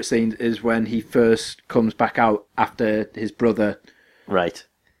favourite scenes, is when he first comes back out after his brother, Right.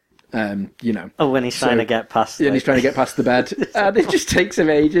 you know. Oh, when he's trying to get past... Yeah, and he's trying to get past the bed. And it just takes him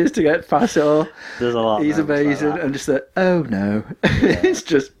ages to get past it all. There's a lot. He's amazing. Like I'm just like, oh no. It's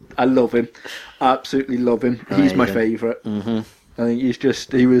just, I love him. Absolutely love him. He's my favourite. Mm-hmm. I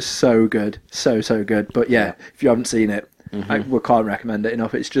think he was so good. So good. But yeah, if you haven't seen it, we can't recommend it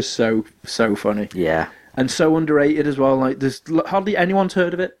enough. It's just so funny. Yeah. And so underrated as well. Like, there's hardly anyone's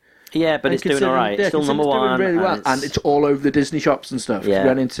heard of it. Yeah, but it's doing all right. It's still number one. Doing really well. And it's all over the Disney shops and stuff. Yeah. We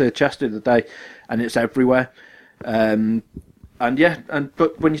went into Chester the other day, and it's everywhere. But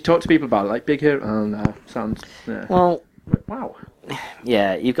when you talk to people about it, like Big Hero, oh no, sounds... Yeah. Well... Wow.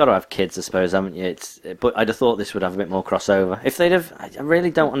 Yeah, you've got to have kids, I suppose, haven't you? But I'd have thought this would have a bit more crossover. If they'd have... I really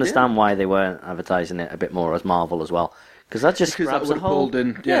don't understand why they weren't advertising it a bit more as Marvel as well. Because that just grabs that a whole... pulled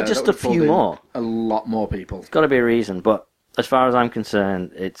in, just a few more. A lot more people. There's got to be a reason, but as far as I'm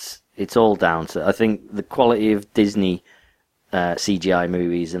concerned, it's all down to... I think the quality of Disney CGI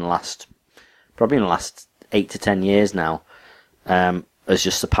movies probably in the last 8 to 10 years now, has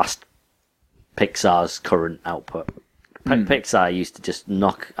just surpassed Pixar's current output. Pixar used to just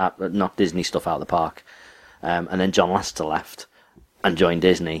knock Disney stuff out of the park, and then John Lasseter left and joined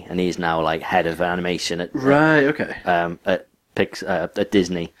Disney, and he's now like head of animation at at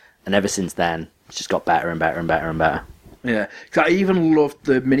Disney, and ever since then it's just got better and better and better and better. Yeah, 'cause I even loved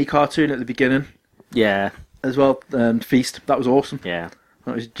the mini cartoon at the beginning Yeah, as well. Feast, that was awesome. yeah.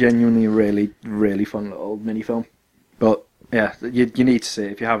 That was genuinely a really, really fun little mini film. But yeah, you need to see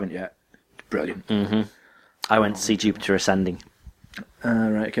it if you haven't yet. It's brilliant. I went to see Jupiter Ascending.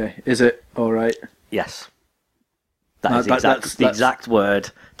 Right, okay. Is it all right? Yes. No, That's the exact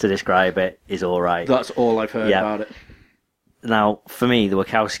word to describe it, is all right. That's all I've heard about it. Now, for me, the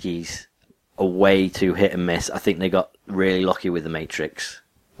Wachowskis are way too hit and miss. I think they got really lucky with The Matrix,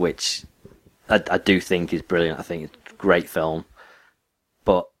 which I do think is brilliant. I think it's a great film.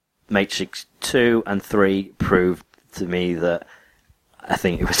 But Matrix 2 and 3 proved to me that I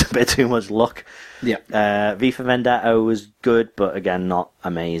think it was a bit too much luck. Yeah. V for Vendetta was good, but again, not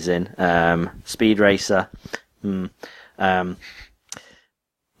amazing. Speed Racer. But then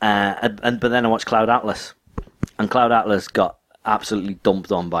I watched Cloud Atlas. And Cloud Atlas got absolutely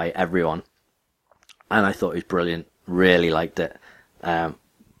dumped on by everyone. And I thought it was brilliant. Really liked it. I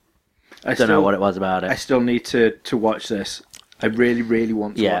don't know what it was about it. I still need to watch this. I really, really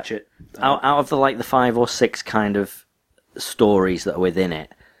want to watch it. Out of the 5 or 6 kind of stories that are within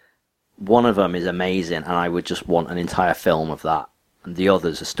it, one of them is amazing, and I would just want an entire film of that. And the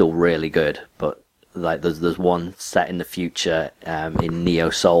others are still really good, but like there's one set in the future in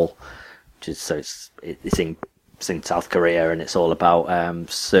Neo Seoul, which is it's in South Korea, and it's all about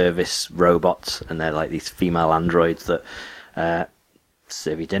service robots, and they're like these female androids that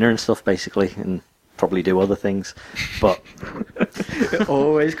serve you dinner and stuff, basically, and probably do other things. But It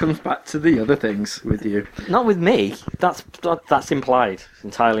always comes back to the other things with you. not with me. That's implied. It's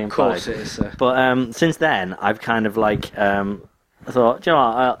entirely Of implied. course it is, sir. But since then, I've kind of like I thought, you know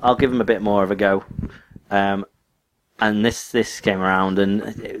what, I'll give them a bit more of a go. And this came around, and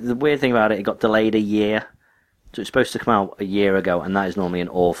the weird thing about it, it got delayed a year. So it's supposed to come out a year ago, and that is normally an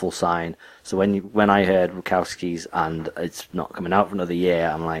awful sign. So when I heard Wachowskis and it's not coming out for another year,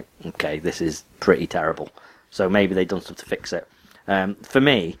 I'm like, okay, this is pretty terrible. So maybe they've done stuff to fix it. For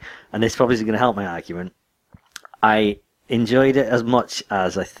me, and this probably is going to help my argument, I enjoyed it as much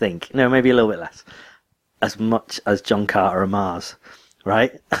as maybe a little bit less, as much as John Carter of Mars,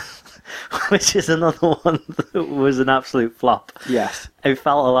 right? Which is another one that was an absolute flop. Yes. It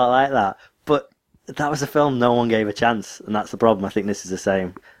felt a lot like that. But that was a film no one gave a chance, and that's the problem. I think this is the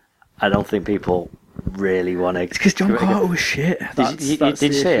same. I don't think people really want to... It's because John Carter was shit. Did you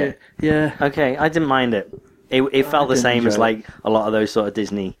see it? Yeah. Okay, I didn't mind it. It felt the same as like a lot of those sort of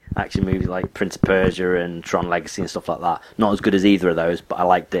Disney action movies like Prince of Persia and Tron Legacy and stuff like that. Not as good as either of those, but I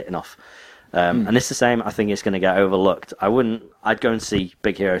liked it enough. And it's the same. I think it's going to get overlooked. I'd go and see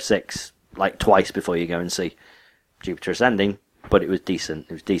Big Hero 6 like twice before you go and see Jupiter Ascending, but it was decent.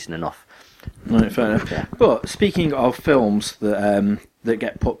 It was decent enough. Right, fair enough. Yeah. But speaking of films that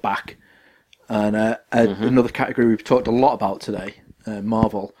get put back, and another category we've talked a lot about today,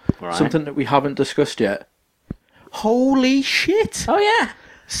 Marvel, Right. something that we haven't discussed yet. Holy shit! Oh yeah,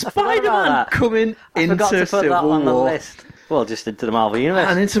 Spider-Man coming I into forgot to put Civil that on the War list. Well, just into the Marvel Universe.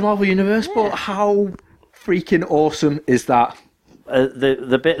 and into Marvel Universe, but how freaking awesome is that?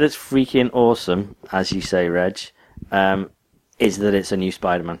 The bit that's freaking awesome, as you say, Reg, is that it's a new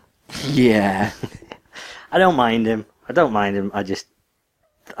Spider-Man. Yeah. I don't mind him. I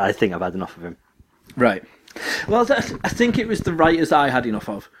think I've had enough of him. Right. Well, I think it was the writers that I had enough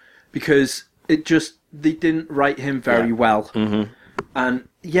of, because they didn't write him very well. Mm-hmm. And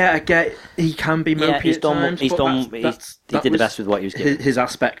yeah, I get he can be mopey at times. He did the was best with what he was given. His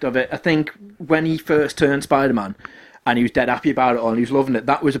aspect of it. I think when he first turned Spider-Man, and he was dead happy about it all, and he was loving it.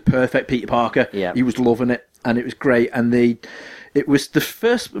 That was a perfect Peter Parker. Yeah. He was loving it, and it was great. And it was the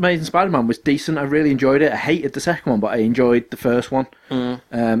first Amazing Spider-Man was decent. I really enjoyed it. I hated the second one, but I enjoyed the first one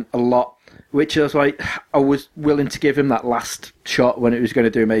a lot. Which I was like, I was willing to give him that last shot when it was going to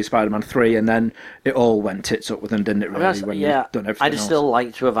do Amazing Spider-Man 3, and then it all went tits up with him, didn't it? Really, when yeah, done everything I'd else. still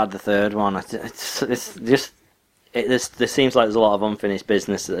like to have had the third one. There seems like there's a lot of unfinished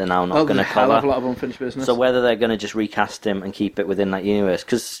business that they're now not going to cover. A lot of unfinished business. So whether they're going to just recast him and keep it within that universe,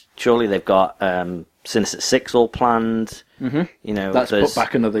 because surely they've got Sinister Six all planned. Mm-hmm. You know, that's put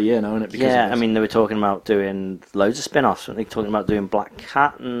back another year now, isn't it? Because I mean, they were talking about doing loads of spin-offs. Weren't they talking about doing Black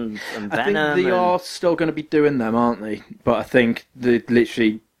Cat and Venom? I think they are still going to be doing them, aren't they? But I think they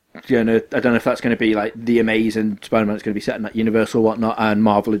literally, I don't know if that's going to be like the Amazing Spider-Man that's going to be set in that universe or whatnot, and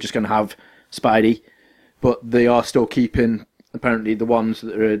Marvel are just going to have Spidey. But they are still keeping, apparently, the ones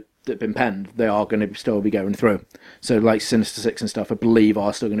that are that have been penned, they are going to still be going through. So like Sinister Six and stuff, I believe,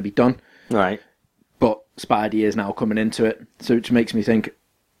 are still going to be done. Right. But Spidey is now coming into it, so which makes me think,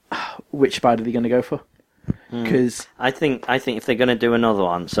 which Spidey are they going to go for? Because I think if they're going to do another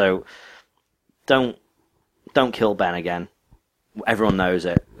one, so don't kill Ben again. Everyone knows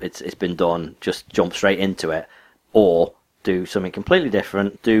it. It's been done. Just jump straight into it, or do something completely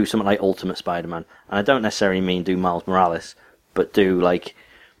different. Do something like Ultimate Spider-Man, and I don't necessarily mean do Miles Morales, but do like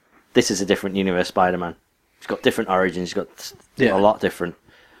this is a different universe Spider-Man. He's got different origins. He's got a lot different.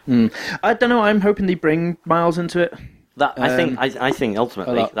 I don't know. I'm hoping they bring Miles into it. That I think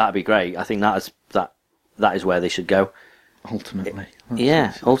ultimately that'd be great. I think that is where they should go. Ultimately,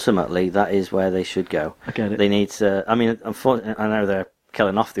 ultimately that is where they should go. I get it. They need to. I mean, unfortunately, I know they're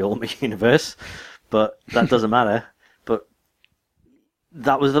killing off the Ultimate Universe, but that doesn't matter. But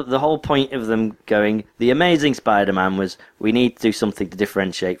that was the whole point of them going. The Amazing Spider-Man was we need to do something to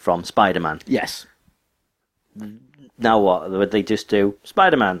differentiate from Spider-Man. Yes. Now what? Would they just do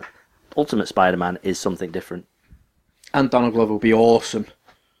Spider-Man? Ultimate Spider-Man is something different. And Donald Glover will be awesome.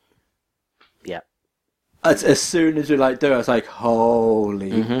 Yeah. As soon as we do it, I was like,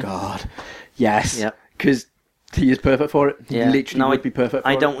 holy God. Yes. Yep. Because he is perfect for it. He literally would be perfect for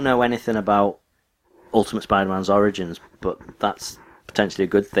it. I don't know anything about Ultimate Spider-Man's origins, but that's potentially a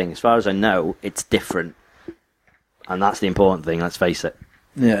good thing. As far as I know, it's different. And that's the important thing, let's face it.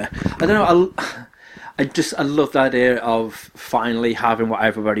 Yeah. I don't know. I love the idea of finally having what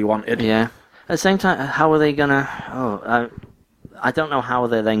everybody wanted. Yeah. At the same time, how are they going to... I don't know how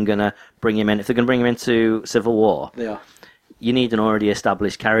they're then going to bring him in. If they're going to bring him into Civil War, They are. you need an already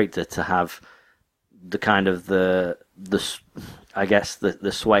established character to have the kind of the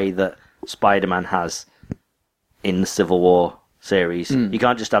sway that Spider-Man has in the Civil War series. You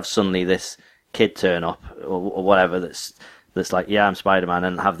can't just have suddenly this kid turn up or whatever that's like, yeah, I'm Spider-Man,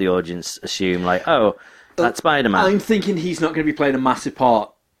 and have the audience assume like, oh, that's Spider-Man. I'm thinking he's not going to be playing a massive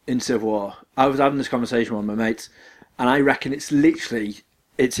part in Civil War. I was having this conversation with my mates, and I reckon it's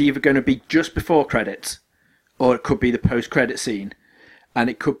either going to be just before credits, or it could be the post-credit scene. And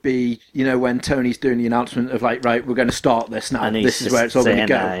it could be, when Tony's doing the announcement of like, right, we're going to start this now. This is where it's all going to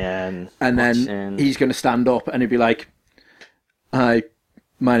go. And then he's going to stand up and he'd be like, hi,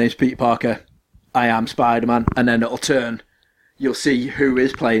 my name's Peter Parker. I am Spider-Man. And then it'll turn. You'll see who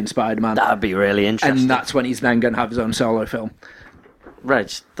is playing Spider-Man. That'd be really interesting. And that's when he's then going to have his own solo film.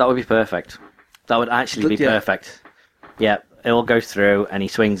 Reg, that would be perfect. That would actually be perfect. Yeah, it all goes through and he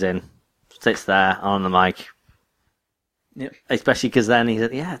swings in, sits there on the mic. Yep. Especially because then he's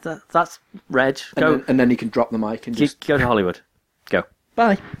like, yeah, that's Reg. Go. And then he can drop the mic and just... Go to Hollywood. Go.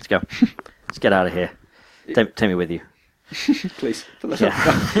 Bye. Let's go. Let's get out of here. Take me with you. Please.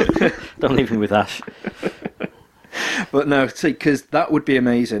 Don't leave me with Ash. But no, see, because that would be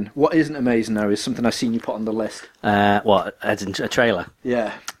amazing. What isn't amazing now is something I've seen you put on the list. What? As in a trailer?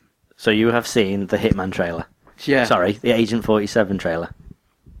 Yeah. So you have seen the Hitman trailer? Yeah. Sorry, the Agent 47 trailer.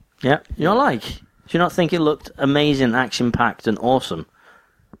 Yeah. You don't like? Do you not think it looked amazing, action-packed, and awesome?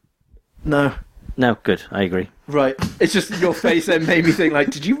 No. No, good. I agree. Right. It's just your face then made me think, like,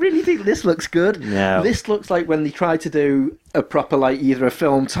 did you really think this looks good? No. This looks like when they tried to do a proper, like, either a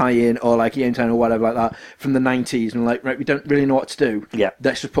film tie-in or, like, Game Time or whatever like that from the 90s. And, like, right, we don't really know what to do. Yeah.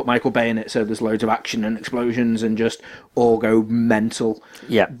 Let's just put Michael Bay in it so there's loads of action and explosions and just all go mental.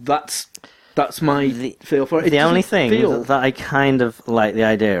 Yeah. That's my feel for it. The only thing that I kind of like the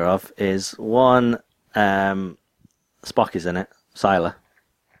idea of is, one, Spock is in it, Sylar.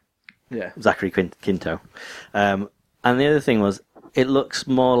 Yeah. Zachary Quinto. And the other thing was, it looks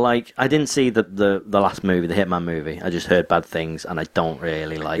more like... I didn't see the last movie, the Hitman movie. I just heard bad things, and I don't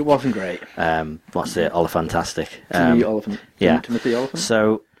really like... It wasn't great. What's it? Olyphantastic. Timothy Olyphant.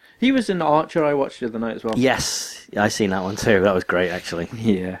 So... He was in Archer I watched the other night as well. Yes, I seen that one too. That was great, actually.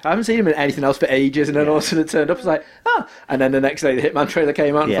 Yeah. I haven't seen him in anything else for ages, and then all of a sudden it turned up, I was like, and then the next day the Hitman trailer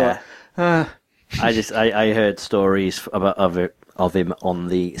came out, and I thought, I heard stories of him on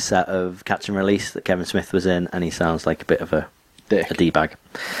the set of Catch and Release that Kevin Smith was in, and he sounds like a bit of a D-bag.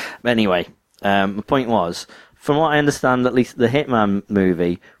 But anyway, the point was, from what I understand, at least the Hitman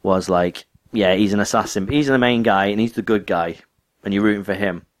movie was like, yeah, he's an assassin, but he's the main guy, and he's the good guy, and you're rooting for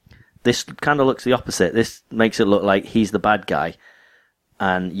him. This kind of looks the opposite. This makes it look like he's the bad guy,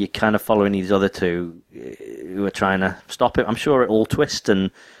 and you're kind of following these other two who are trying to stop him. I'm sure it'll twist and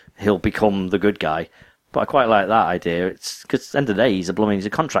he'll become the good guy. But I quite like that idea. It's because at the end of the day, he's a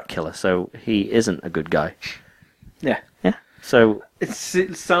contract killer, so he isn't a good guy. Yeah. Yeah. So it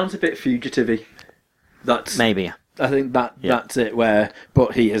sounds a bit fugitive-y. That's maybe. I think that's it.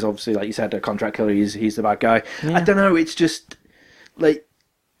 But he is obviously, like you said, a contract killer. He's the bad guy. Yeah. I don't know. It's just like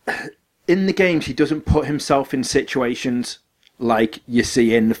in the games he doesn't put himself in situations like you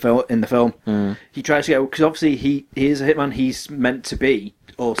see in the film. He tries to get, because obviously he is a hitman. He's meant to be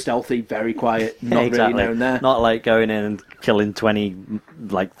all stealthy, very quiet, not really known there. Not like going in and killing 20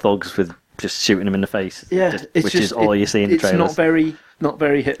 like thugs with just shooting them in the face. Yeah, which is all you see in the trailers. It's not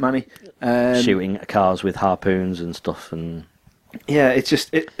very hitman-y. Shooting at cars with harpoons and stuff, and yeah, it's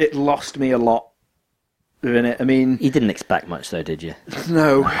just it lost me a lot in it. I mean, you didn't expect much though, did you?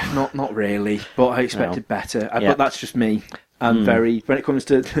 No, not really. But I expected better. Yeah. But that's just me. I'm very, when it comes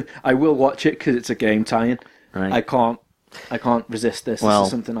to, I will watch it because it's a game tie-in. Right. I can't resist this. Well, this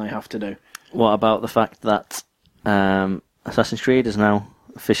is something I have to do. What about the fact that Assassin's Creed has now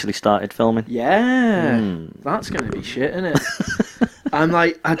officially started filming? Yeah, that's going to be shit, isn't it? I'm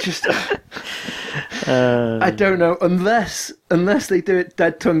like, I don't know, unless they do it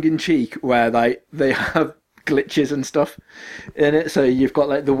dead tongue in cheek, where like they have glitches and stuff in it. So you've got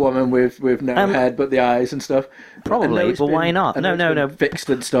like the woman with no head but the eyes and stuff. Probably, but why not? No. Fixed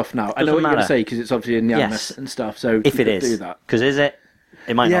and stuff now. I know what you're going to say because it's obviously in the animus and stuff. So if it is, do that, because is it?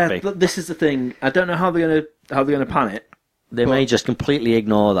 It might not be. But this is the thing. I don't know how they're going to pan it. They may just completely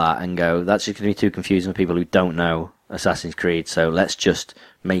ignore that and go, that's just going to be too confusing for people who don't know Assassin's Creed, so let's just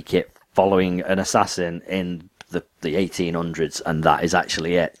make it following an assassin in the 1800s, and that is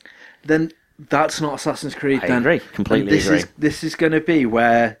actually it. Then that's not Assassin's Creed. I agree. Completely agree. This is going to be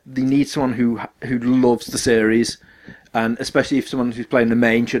where they need someone who loves the series, and especially if someone who's playing the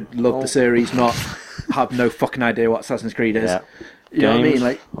main should love the series, not have no fucking idea what Assassin's Creed is. Yeah. You know what I mean?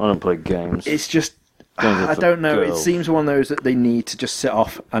 Like, I don't play games. It's just, I don't know. It seems one of those that they need to just sit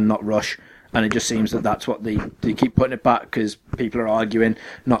off and not rush. And it just seems that that's what they keep putting it back because people are arguing,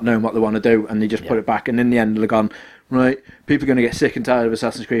 not knowing what they want to do, and they just put it back. And in the end, they're gone, right, people are going to get sick and tired of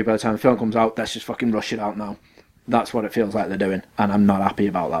Assassin's Creed by the time the film comes out. Let's just fucking rush it out now. That's what it feels like they're doing. And I'm not happy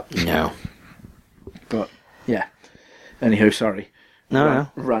about that. No. But, yeah. Anywho, sorry.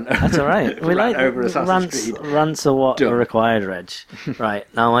 No. That's all right. We like over Assassin's Creed. Rants are what are required, Reg. Right,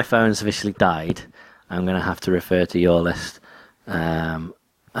 now my phone's officially died. I'm going to have to refer to your list.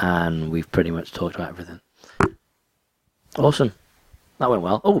 And we've pretty much talked about everything. Awesome. That went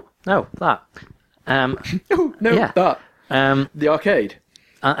well. Oh, no, that. That. The arcade.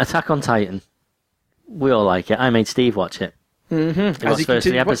 Attack on Titan. We all like it. I made Steve watch it. Mm-hmm. He watched the first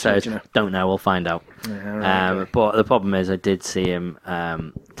 3 episodes. Don't know, we'll find out. But the problem is I did see him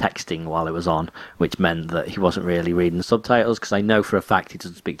texting while it was on, which meant that he wasn't really reading the subtitles, because I know for a fact he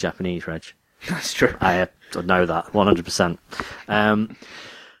doesn't speak Japanese, Reg. That's true. I know that, 100%.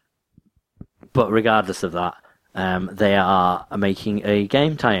 But regardless of that, they are making a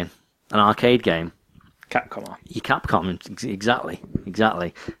game tie-in, an arcade game. Capcom. Capcom,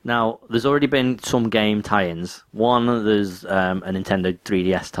 exactly. Now, there's already been some game tie-ins. One, there's a Nintendo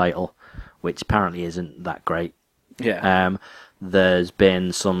 3DS title, which apparently isn't that great. Yeah. There's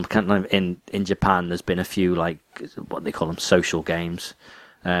been some kind of in Japan. There's been a few like what they call them social games.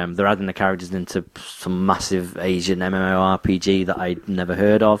 They're adding the characters into some massive Asian MMORPG that I'd never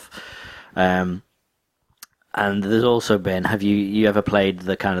heard of. And there's also been. Have you ever played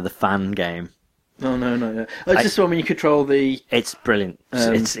the kind of the fan game? No. It's just one when you control the. It's brilliant.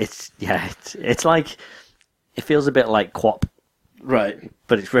 It's like it feels a bit like QWOP, right?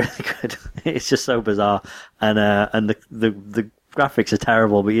 But it's really good. It's just so bizarre, and the graphics are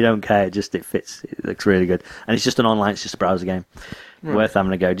terrible, but you don't care. It fits. It looks really good, and it's just an online. It's just a browser game. Right. Worth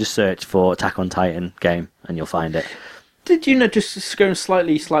having a go. Just search for Attack on Titan game, and you'll find it. Did you know, just going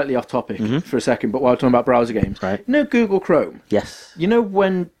slightly off topic for a second, but while talking about browser games, right? You know Google Chrome? Yes. You know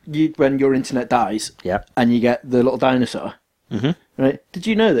when your internet dies, and you get the little dinosaur, right? Did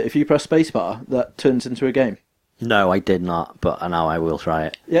you know that if you press spacebar, that turns into a game? No, I did not, but now I will try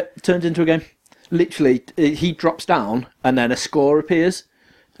it. Yep, it turns into a game. Literally, he drops down, and then a score appears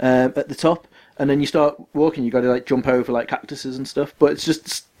at the top. And then you start walking, you got to like jump over like cactuses and stuff. But it's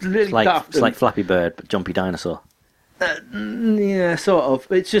just really daft. It's like Flappy Bird, but Jumpy Dinosaur. Yeah, sort of.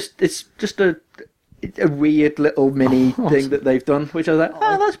 It's just a weird little mini thing that they've done, which I was like,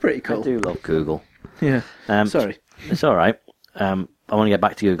 that's pretty cool. I do love Google. Yeah. Sorry. It's all right. I want to get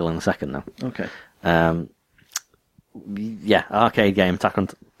back to Google in a second, though. Okay. Yeah, arcade game, Attack on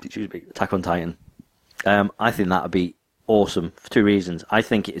Titan. I think that would be awesome for 2 reasons. I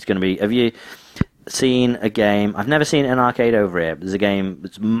think it's going to be... Have you seen a game... I've never seen an arcade over here, but there's a game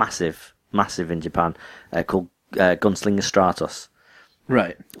that's massive in Japan called Gunslinger Stratos.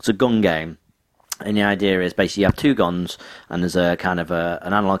 Right. It's a gun game, and the idea is basically you have 2 guns, and there's a kind of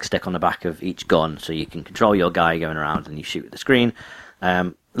an analog stick on the back of each gun, so you can control your guy going around and you shoot at the screen.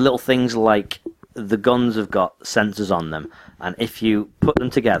 Little things like the guns have got sensors on them, and if you put them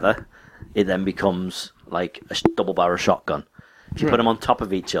together, it then becomes like a double-barrel shotgun. If you put them on top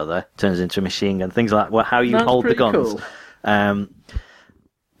of each other, it turns into a machine gun. Things like that. Well, how you That's hold the pretty guns. cool.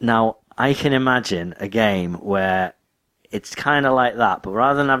 Now, I can imagine a game where it's kind of like that, but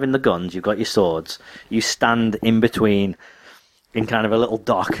rather than having the guns, you've got your swords. You stand in between, in kind of a little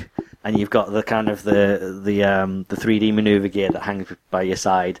dock, and you've got the kind of the 3D maneuver gear that hangs by your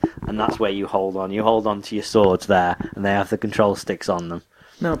side, and that's where you hold on. You hold on to your swords there, and they have the control sticks on them.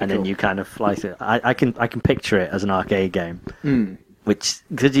 No, And then you kind of fly through. I can picture it as an arcade game. Hmm. Which,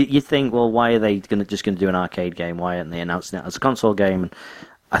 because you think, well, why are they just going to do an arcade game? Why aren't they announcing it as a console game? And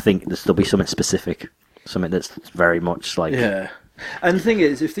I think there'll be something specific, something that's very much like Yeah. And the thing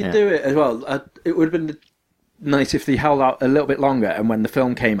is, if they do it as well, it would have been nice if they held out a little bit longer, and when the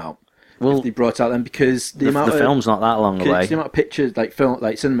film came out, if they brought it out then, because the amount the film's not that long away. The amount of pictures, like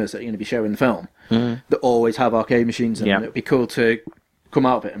cinemas that are going to be showing the film, that always have arcade machines in them. It'd be cool to come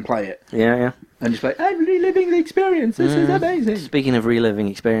out of it and play it. Yeah. And just like, I'm reliving the experience. This is amazing. Speaking of reliving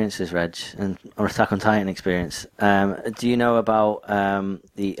experiences, Reg, and or Attack on Titan experience, do you know about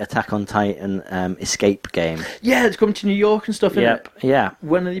the Attack on Titan escape game? Yeah, it's coming to New York and stuff, Yep. innit? Yeah.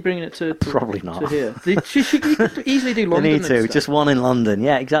 When are they bringing it to Probably not. To here? You could easily do London. They need and to. stuff. Just one in London.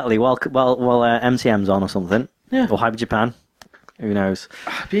 Yeah, exactly. Well, MCM's on or something. Yeah. Or Hyper Japan. Who knows?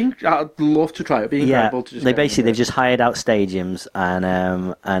 I'd love to try it. It'd be incredible to just they've just hired out stadiums,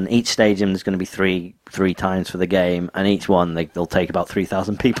 and each stadium is going to be three times for the game, and each one they'll take about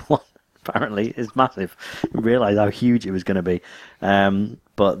 3,000 people on. Apparently, it's massive. I didn't realise how huge it was going to be.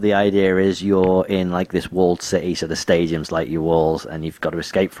 But the idea is you're in like this walled city, so the stadium's like your walls, and you've got to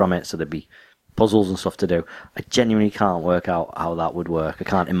escape from it. So there'd be puzzles and stuff to do. I genuinely can't work out how that would work. I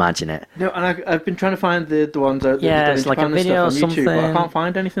can't imagine it. No, and I've been trying to find the ones out there. Yeah, it's like a video or something. But I can't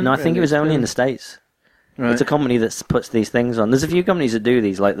find anything. No, I think it was only in the States. Right. It's a company that puts these things on. There's a few companies that do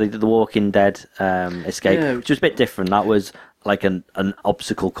these, like they did the Walking Dead Escape, which was a bit different. That was like an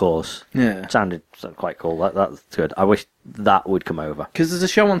obstacle course. Yeah. Sounded quite cool. That's good. I wish that would come over. Because there's a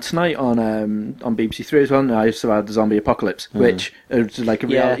show on tonight on BBC Three as well. I survived the zombie apocalypse, which is like a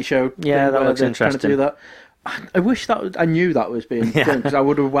reality show. Yeah, thing that where looks they're interesting. Trying to do that. I wish I knew that was being done, because I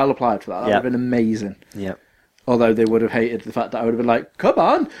would have well applied for that. That would have been amazing. Yep. Although they would have hated the fact that I would have been like, "Come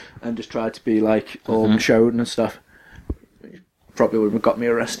on," and just tried to be like all showed and stuff. Probably would have got me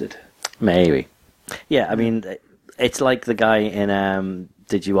arrested. Maybe. Yeah, I mean, it's like the guy in.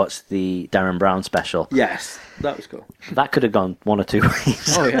 Did you watch the Darren Brown special? Yes, that was cool. That could have gone one or two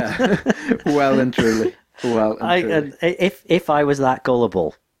ways. Oh yeah, well and truly. Well and truly. If I was that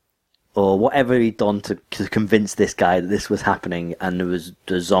gullible, or whatever he'd done to convince this guy that this was happening, and there was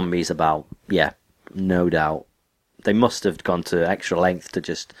the zombies about, yeah, no doubt. They must have gone to extra length to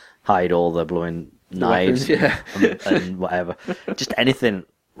just hide all the blowing knives and whatever. Just anything,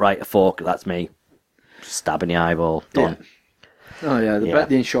 right, a fork, that's me. Stabbing the eyeball, done. Yeah. Oh yeah,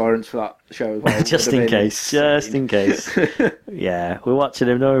 the insurance for that show as well. Just in case. Yeah, we're watching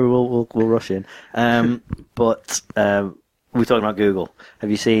him. No, we'll rush in. But we're talking about Google.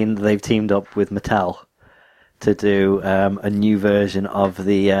 Have you seen they've teamed up with Mattel to do a new version of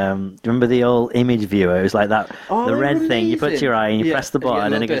the remember the old image viewer? It was like that, the red thing. You put your eye and you press the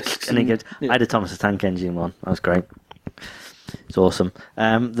button, and it goes. I had a Thomas the Tank Engine one. That was great. It's awesome.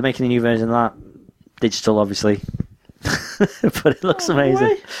 They're making a new version of that, digital, obviously, but it looks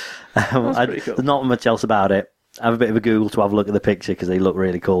amazing. Pretty cool. There's not much else about it. I have a bit of a Google to have a look at the picture because they look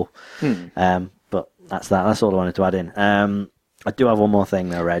really cool. But that's that. That's all I wanted to add in. I do have one more thing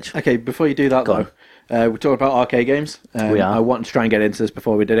though, Reg. Okay, before you do that though, we're talking about arcade games. We are. I wanted to try and get into this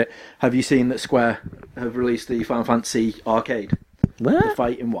before we did it. Have you seen that Square have released the Final Fantasy arcade? The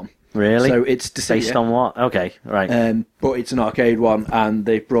fighting one. Really? So it's Dissidia, based on what? Okay, right. but it's an arcade one, and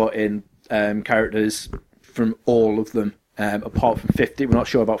they've brought in characters from all of them, apart from 50. We're not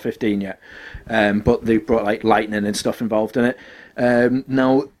sure about 15 yet, but they've brought like lightning and stuff involved in it.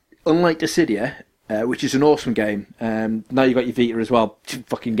 Now, unlike Dissidia, which is an awesome game, now you've got your Vita as well.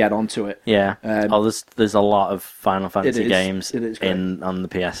 Fucking get onto it. Yeah. There's a lot of Final Fantasy games on the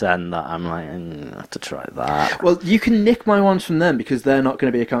PSN that I'm like, I have to try that. Well, you can nick my ones from them because they're not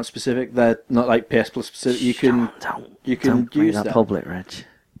going to be account specific. They're not like PS Plus specific. You can don't use that them. Public, Reg.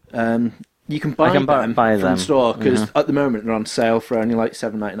 You can buy them buy from them. the store because at the moment they're on sale for only like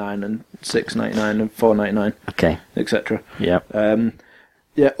 $7.99 and $6.99 and $4.99. Okay. Etc. Yeah.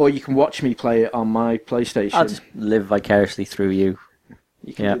 Yeah, or you can watch me play it on my PlayStation. I'll just live vicariously through you.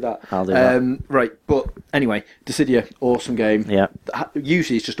 You can do that. I'll do that. Right, but anyway, Dissidia, awesome game. Yeah.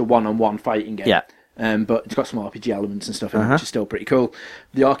 Usually it's just a one-on-one fighting game. Yeah. but it's got some RPG elements and stuff in it, which is still pretty cool.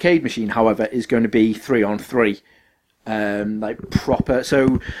 The arcade machine, however, is going to be 3-on-3, like proper.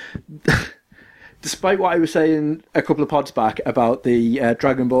 So, despite what I was saying a couple of pods back about the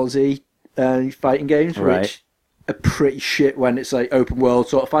Dragon Ball Z fighting games, which are pretty shit when it's like open world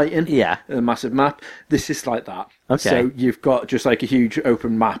sort of fighting, a massive map. This is like that. Okay. So you've got just like a huge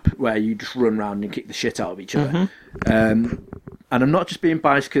open map where you just run around and kick the shit out of each other. And I'm not just being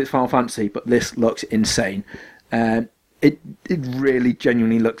biased because it's Final Fantasy, but this looks insane. It really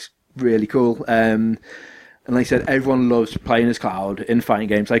genuinely looks really cool. And like I said, everyone loves playing as Cloud in fighting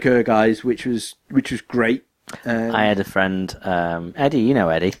games like Guys, which was great. I had a friend, Eddie. You know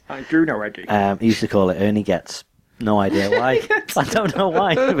Eddie. I do know Eddie. He used to call it Ernie Gets. No idea why. I don't know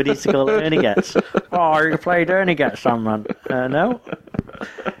why, but he used to call it Ernie Gets. Oh, you played Ernie Gets, Samman? No.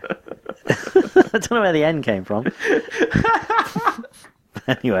 I don't know where the N came from.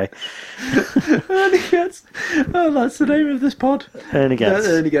 Anyway. Ernie Gets. Oh, that's the name of this pod. Ernie Gets.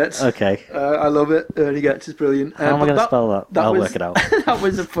 Ernie Gets. Okay. I love it. Ernie Gets is brilliant. How am I going to spell that? I'll work it out. That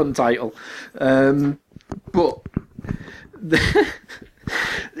was a fun title. But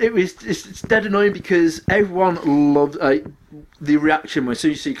it's dead annoying because everyone loved the reaction when as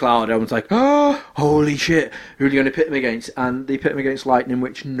soon as you see Cloud, everyone's like, oh, holy shit, who are you going to pit him against? And they pit him against Lightning,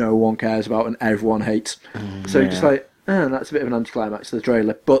 which no one cares about and everyone hates. So you're just like, that's a bit of an anticlimax to the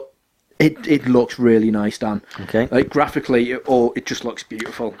trailer. But it looks really nice, Dan. Okay. Like graphically, it just looks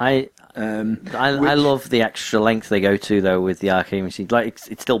beautiful. I love the extra length they go to though with the arcade machine. Like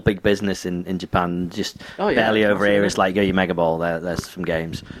it's still big business in Japan. Just barely over here. It's like your Mega Ball. There's some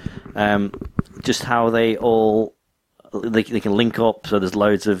games. Just how they all they can link up. So there's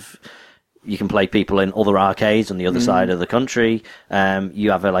loads of. You can play people in other arcades on the other side of the country.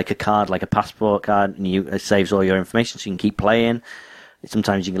 You have a card, like a passport card, and it saves all your information, so you can keep playing.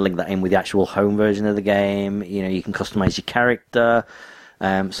 Sometimes you can link that in with the actual home version of the game. You know, you can customize your character.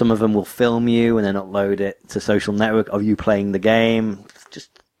 Some of them will film you and then upload it to social network of you playing the game.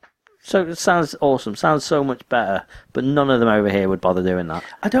 So it sounds awesome. Sounds so much better. But none of them over here would bother doing that.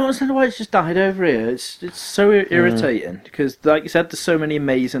 I don't understand why it's just died over here. It's so irritating because, like you said, there's so many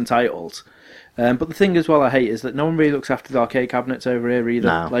amazing titles. But the thing as well I hate is that no one really looks after the arcade cabinets over here either.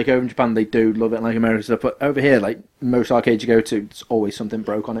 No. Like over in Japan they do love it, like America stuff. But over here, like most arcades you go to, there's always something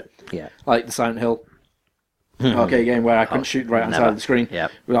broke on it. Yeah. Like the Silent Hill arcade game where I couldn't shoot right outside of the screen. Yeah.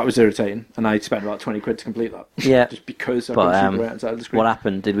 Well, that was irritating, and I spent about 20 quid to complete that. Yeah. Just because I couldn't shoot right outside of the screen. What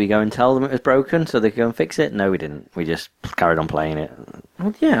happened? Did we go and tell them it was broken so they could go and fix it? No, we didn't. We just carried on playing it.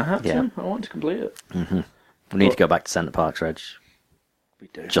 Well, yeah, I had to. I want to complete it. We need to go back to Centre Parks, Reg. We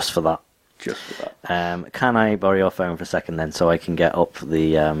do. Just for that. Just for that. Can I borrow your phone for a second then so I can get up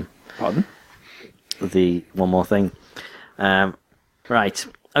the Pardon? the one more thing? Right.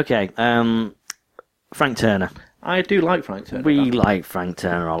 Okay. Frank Turner. I do like Frank Turner. We like Frank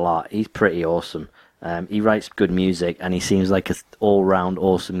Turner a lot. He's pretty awesome. He writes good music, and he seems like an all-round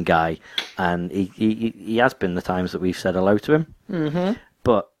awesome guy. And he has been the times that we've said hello to him. Mm-hmm.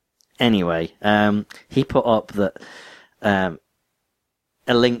 But anyway, he put up that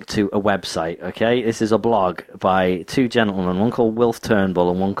a link to a website. Okay, this is a blog by two gentlemen, one called Wilf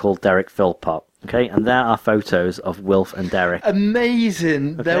Turnbull and one called Derek Philpott. Okay, and there are photos of Wilf and Derek.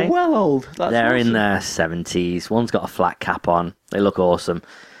 Amazing. Okay. They're well old. They're in their 70s. One's got a flat cap on. They look awesome.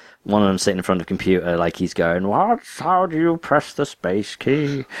 One of them sitting in front of a computer like he's going, "What? How do you press the space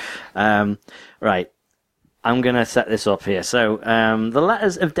key?" Right. I'm going to set this up here. So, the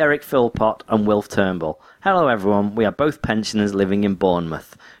letters of Derek Philpott and Wilf Turnbull. Hello, everyone. We are both pensioners living in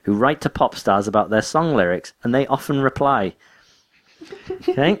Bournemouth who write to pop stars about their song lyrics, and they often reply.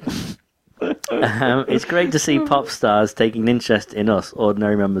 Okay? It's great to see pop stars taking an interest in us,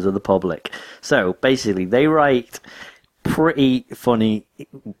 ordinary members of the public. So, basically, they write pretty funny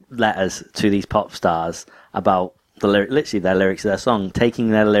letters to these pop stars about literally their lyrics of their song,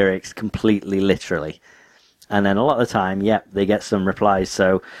 taking their lyrics completely literally. And then a lot of the time, they get some replies.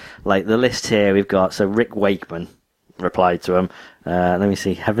 So, like the list here, we've got, so Rick Wakeman replied to him. Let me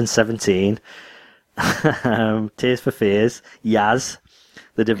see, Heaven 17, Tears for Fears, Yaz,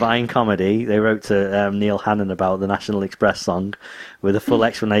 The Divine Comedy. They wrote to Neil Hannon about the National Express song with a full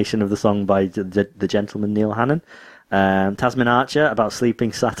explanation of the song by the gentleman Neil Hannon. Tasman Archer about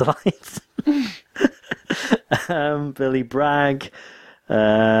sleeping satellites. Billy Bragg.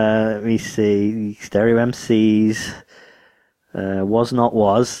 Let me see. Stereo MCs. Was Not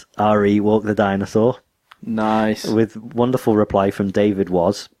Was. R.E. Walk the Dinosaur. Nice. With wonderful reply from David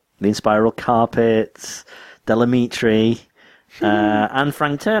Was. The Inspiral Carpets. Delamitri. And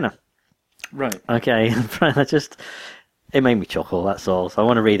Frank Turner. Right. Okay. it made me chuckle, that's all. So I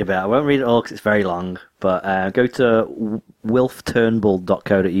want to read a bit. I won't read it all because it's very long, but go to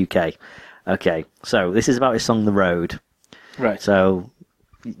wilfturnbull.co.uk. Okay, so this is about his song The Road. Right. So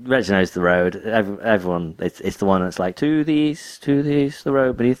Reg knows The Road. Everyone, it's the one that's like, to the east, the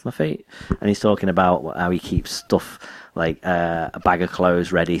road beneath my feet. And he's talking about how he keeps stuff like a bag of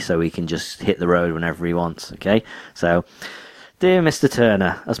clothes ready so he can just hit the road whenever he wants. Okay, so... Dear Mr.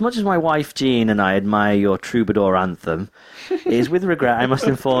 Turner, as much as my wife Jean and I admire your troubadour anthem, it is with regret I must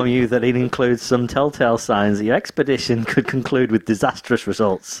inform you that it includes some telltale signs that your expedition could conclude with disastrous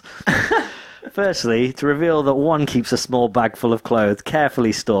results. Firstly, to reveal that one keeps a small bag full of clothes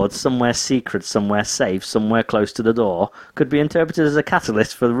carefully stored somewhere secret, somewhere safe, somewhere close to the door, could be interpreted as a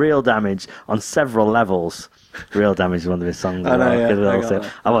catalyst for real damage on several levels. Real Damage is one of his songs. I know,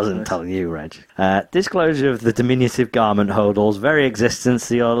 I wasn't telling you, Reg. Disclosure of the diminutive garment Hodl's very existence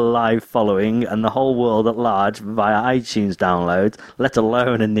to your live following and the whole world at large via iTunes downloads, let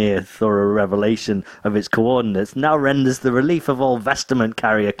alone a near thorough revelation of its coordinates, now renders the relief of all vestment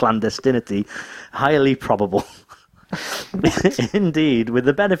carrier clandestinity highly probable. Indeed, with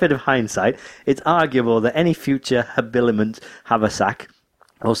the benefit of hindsight, it's arguable that any future habiliment haversack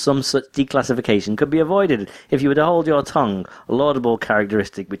or some such declassification could be avoided if you were to hold your tongue, a laudable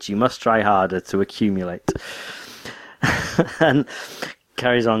characteristic which you must try harder to accumulate. And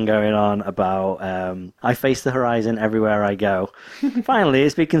carries on going on about, I face the horizon everywhere I go. Finally,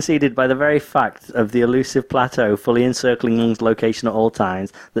 it's been conceded by the very fact of the elusive plateau fully encircling one's location at all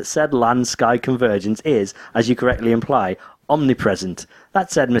times that said land-sky convergence is, as you correctly imply, omnipresent.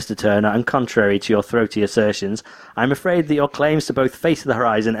 That said, Mr. Turner, and contrary to your throaty assertions, I'm afraid that your claims to both face the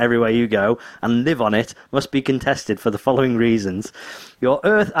horizon everywhere you go and live on it must be contested for the following reasons. Your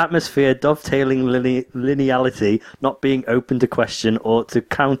Earth atmosphere dovetailing lineality not being open to question or to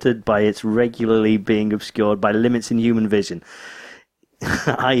countered by its regularly being obscured by limits in human vision,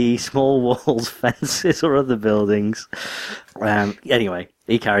 i.e. small walls, fences, or other buildings. Anyway,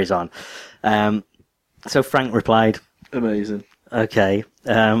 he carries on. So Frank replied... Amazing. Okay.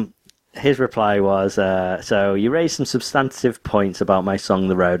 His reply was, so you raised some substantive points about my song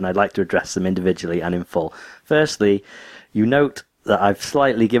The Road, and I'd like to address them individually and in full. Firstly, you note that I've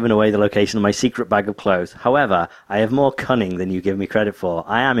slightly given away the location of my secret bag of clothes. However, I have more cunning than you give me credit for.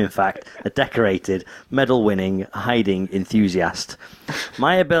 I am, in fact, a decorated, medal-winning, hiding enthusiast.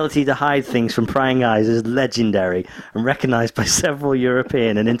 My ability to hide things from prying eyes is legendary and recognised by several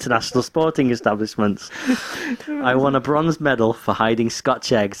European and international sporting establishments. I won a bronze medal for hiding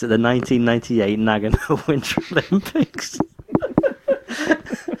Scotch eggs at the 1998 Nagano Winter Olympics.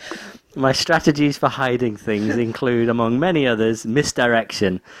 My strategies for hiding things include, among many others,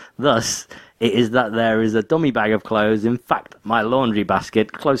 misdirection. Thus, it is that there is a dummy bag of clothes, in fact, my laundry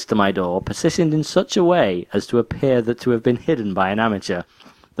basket, close to my door, positioned in such a way as to appear that to have been hidden by an amateur.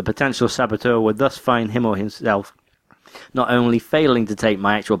 The potential saboteur would thus find him or himself not only failing to take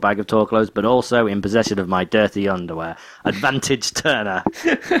my actual bag of tour clothes, but also in possession of my dirty underwear. Advantage Turner.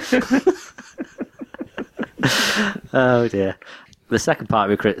 Oh dear. The second part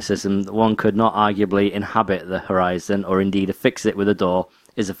of your criticism, that one could not arguably inhabit the horizon or indeed affix it with a door,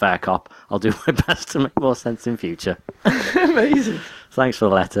 is a fair cop. I'll do my best to make more sense in future. Amazing. Thanks for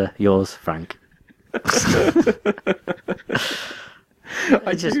the letter. Yours, Frank.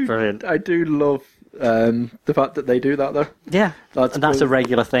 Brilliant. I do love the fact that they do that, though. Yeah, That's and that's cool. a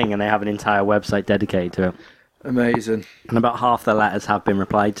regular thing, and they have an entire website dedicated to it. Amazing. And about half their letters have been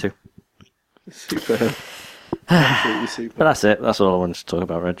replied to. Super. Absolutely super. But that's it. That's all I wanted to talk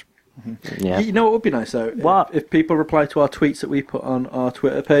about, Reg. Yeah. You know what would be nice, though? What? If people reply to our tweets that we put on our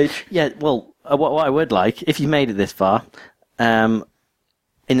Twitter page. Yeah, well, what I would like, if you made it this far, in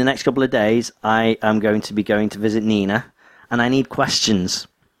the next couple of days, I am going to be going to visit Nina, and I need questions.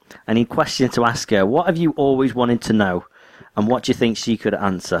 I need questions to ask her. What have you always wanted to know, and what do you think she could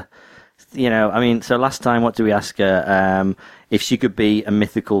answer? You know, I mean, so last time, what did we ask her? If she could be a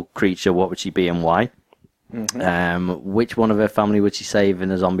mythical creature, what would she be and why? Mm-hmm. Which one of her family would she save in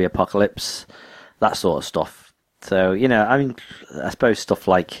a zombie apocalypse? That sort of stuff. So, you know, I mean, I suppose stuff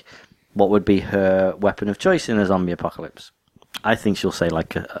like what would be her weapon of choice in a zombie apocalypse? I think she'll say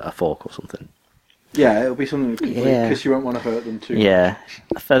like a fork or something. Yeah, it'll be something complete, Yeah. because you won't want to hurt them too. Yeah,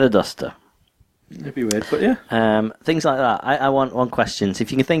 a feather duster. It'd be weird, but yeah. Things like that. I want questions. If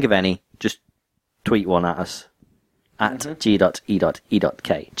you can think of any, just tweet one at us. At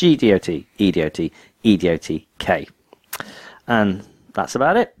g.e.e.k. G.E.D.O.T.K. And that's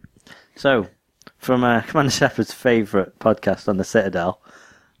about it. So, from Commander Shepard's favourite podcast on the Citadel,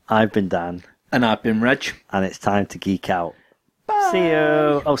 I've been Dan. And I've been Reg. And it's time to geek out. Bye. See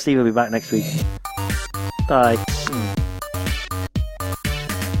you. Oh, Steve will be back next week. Bye.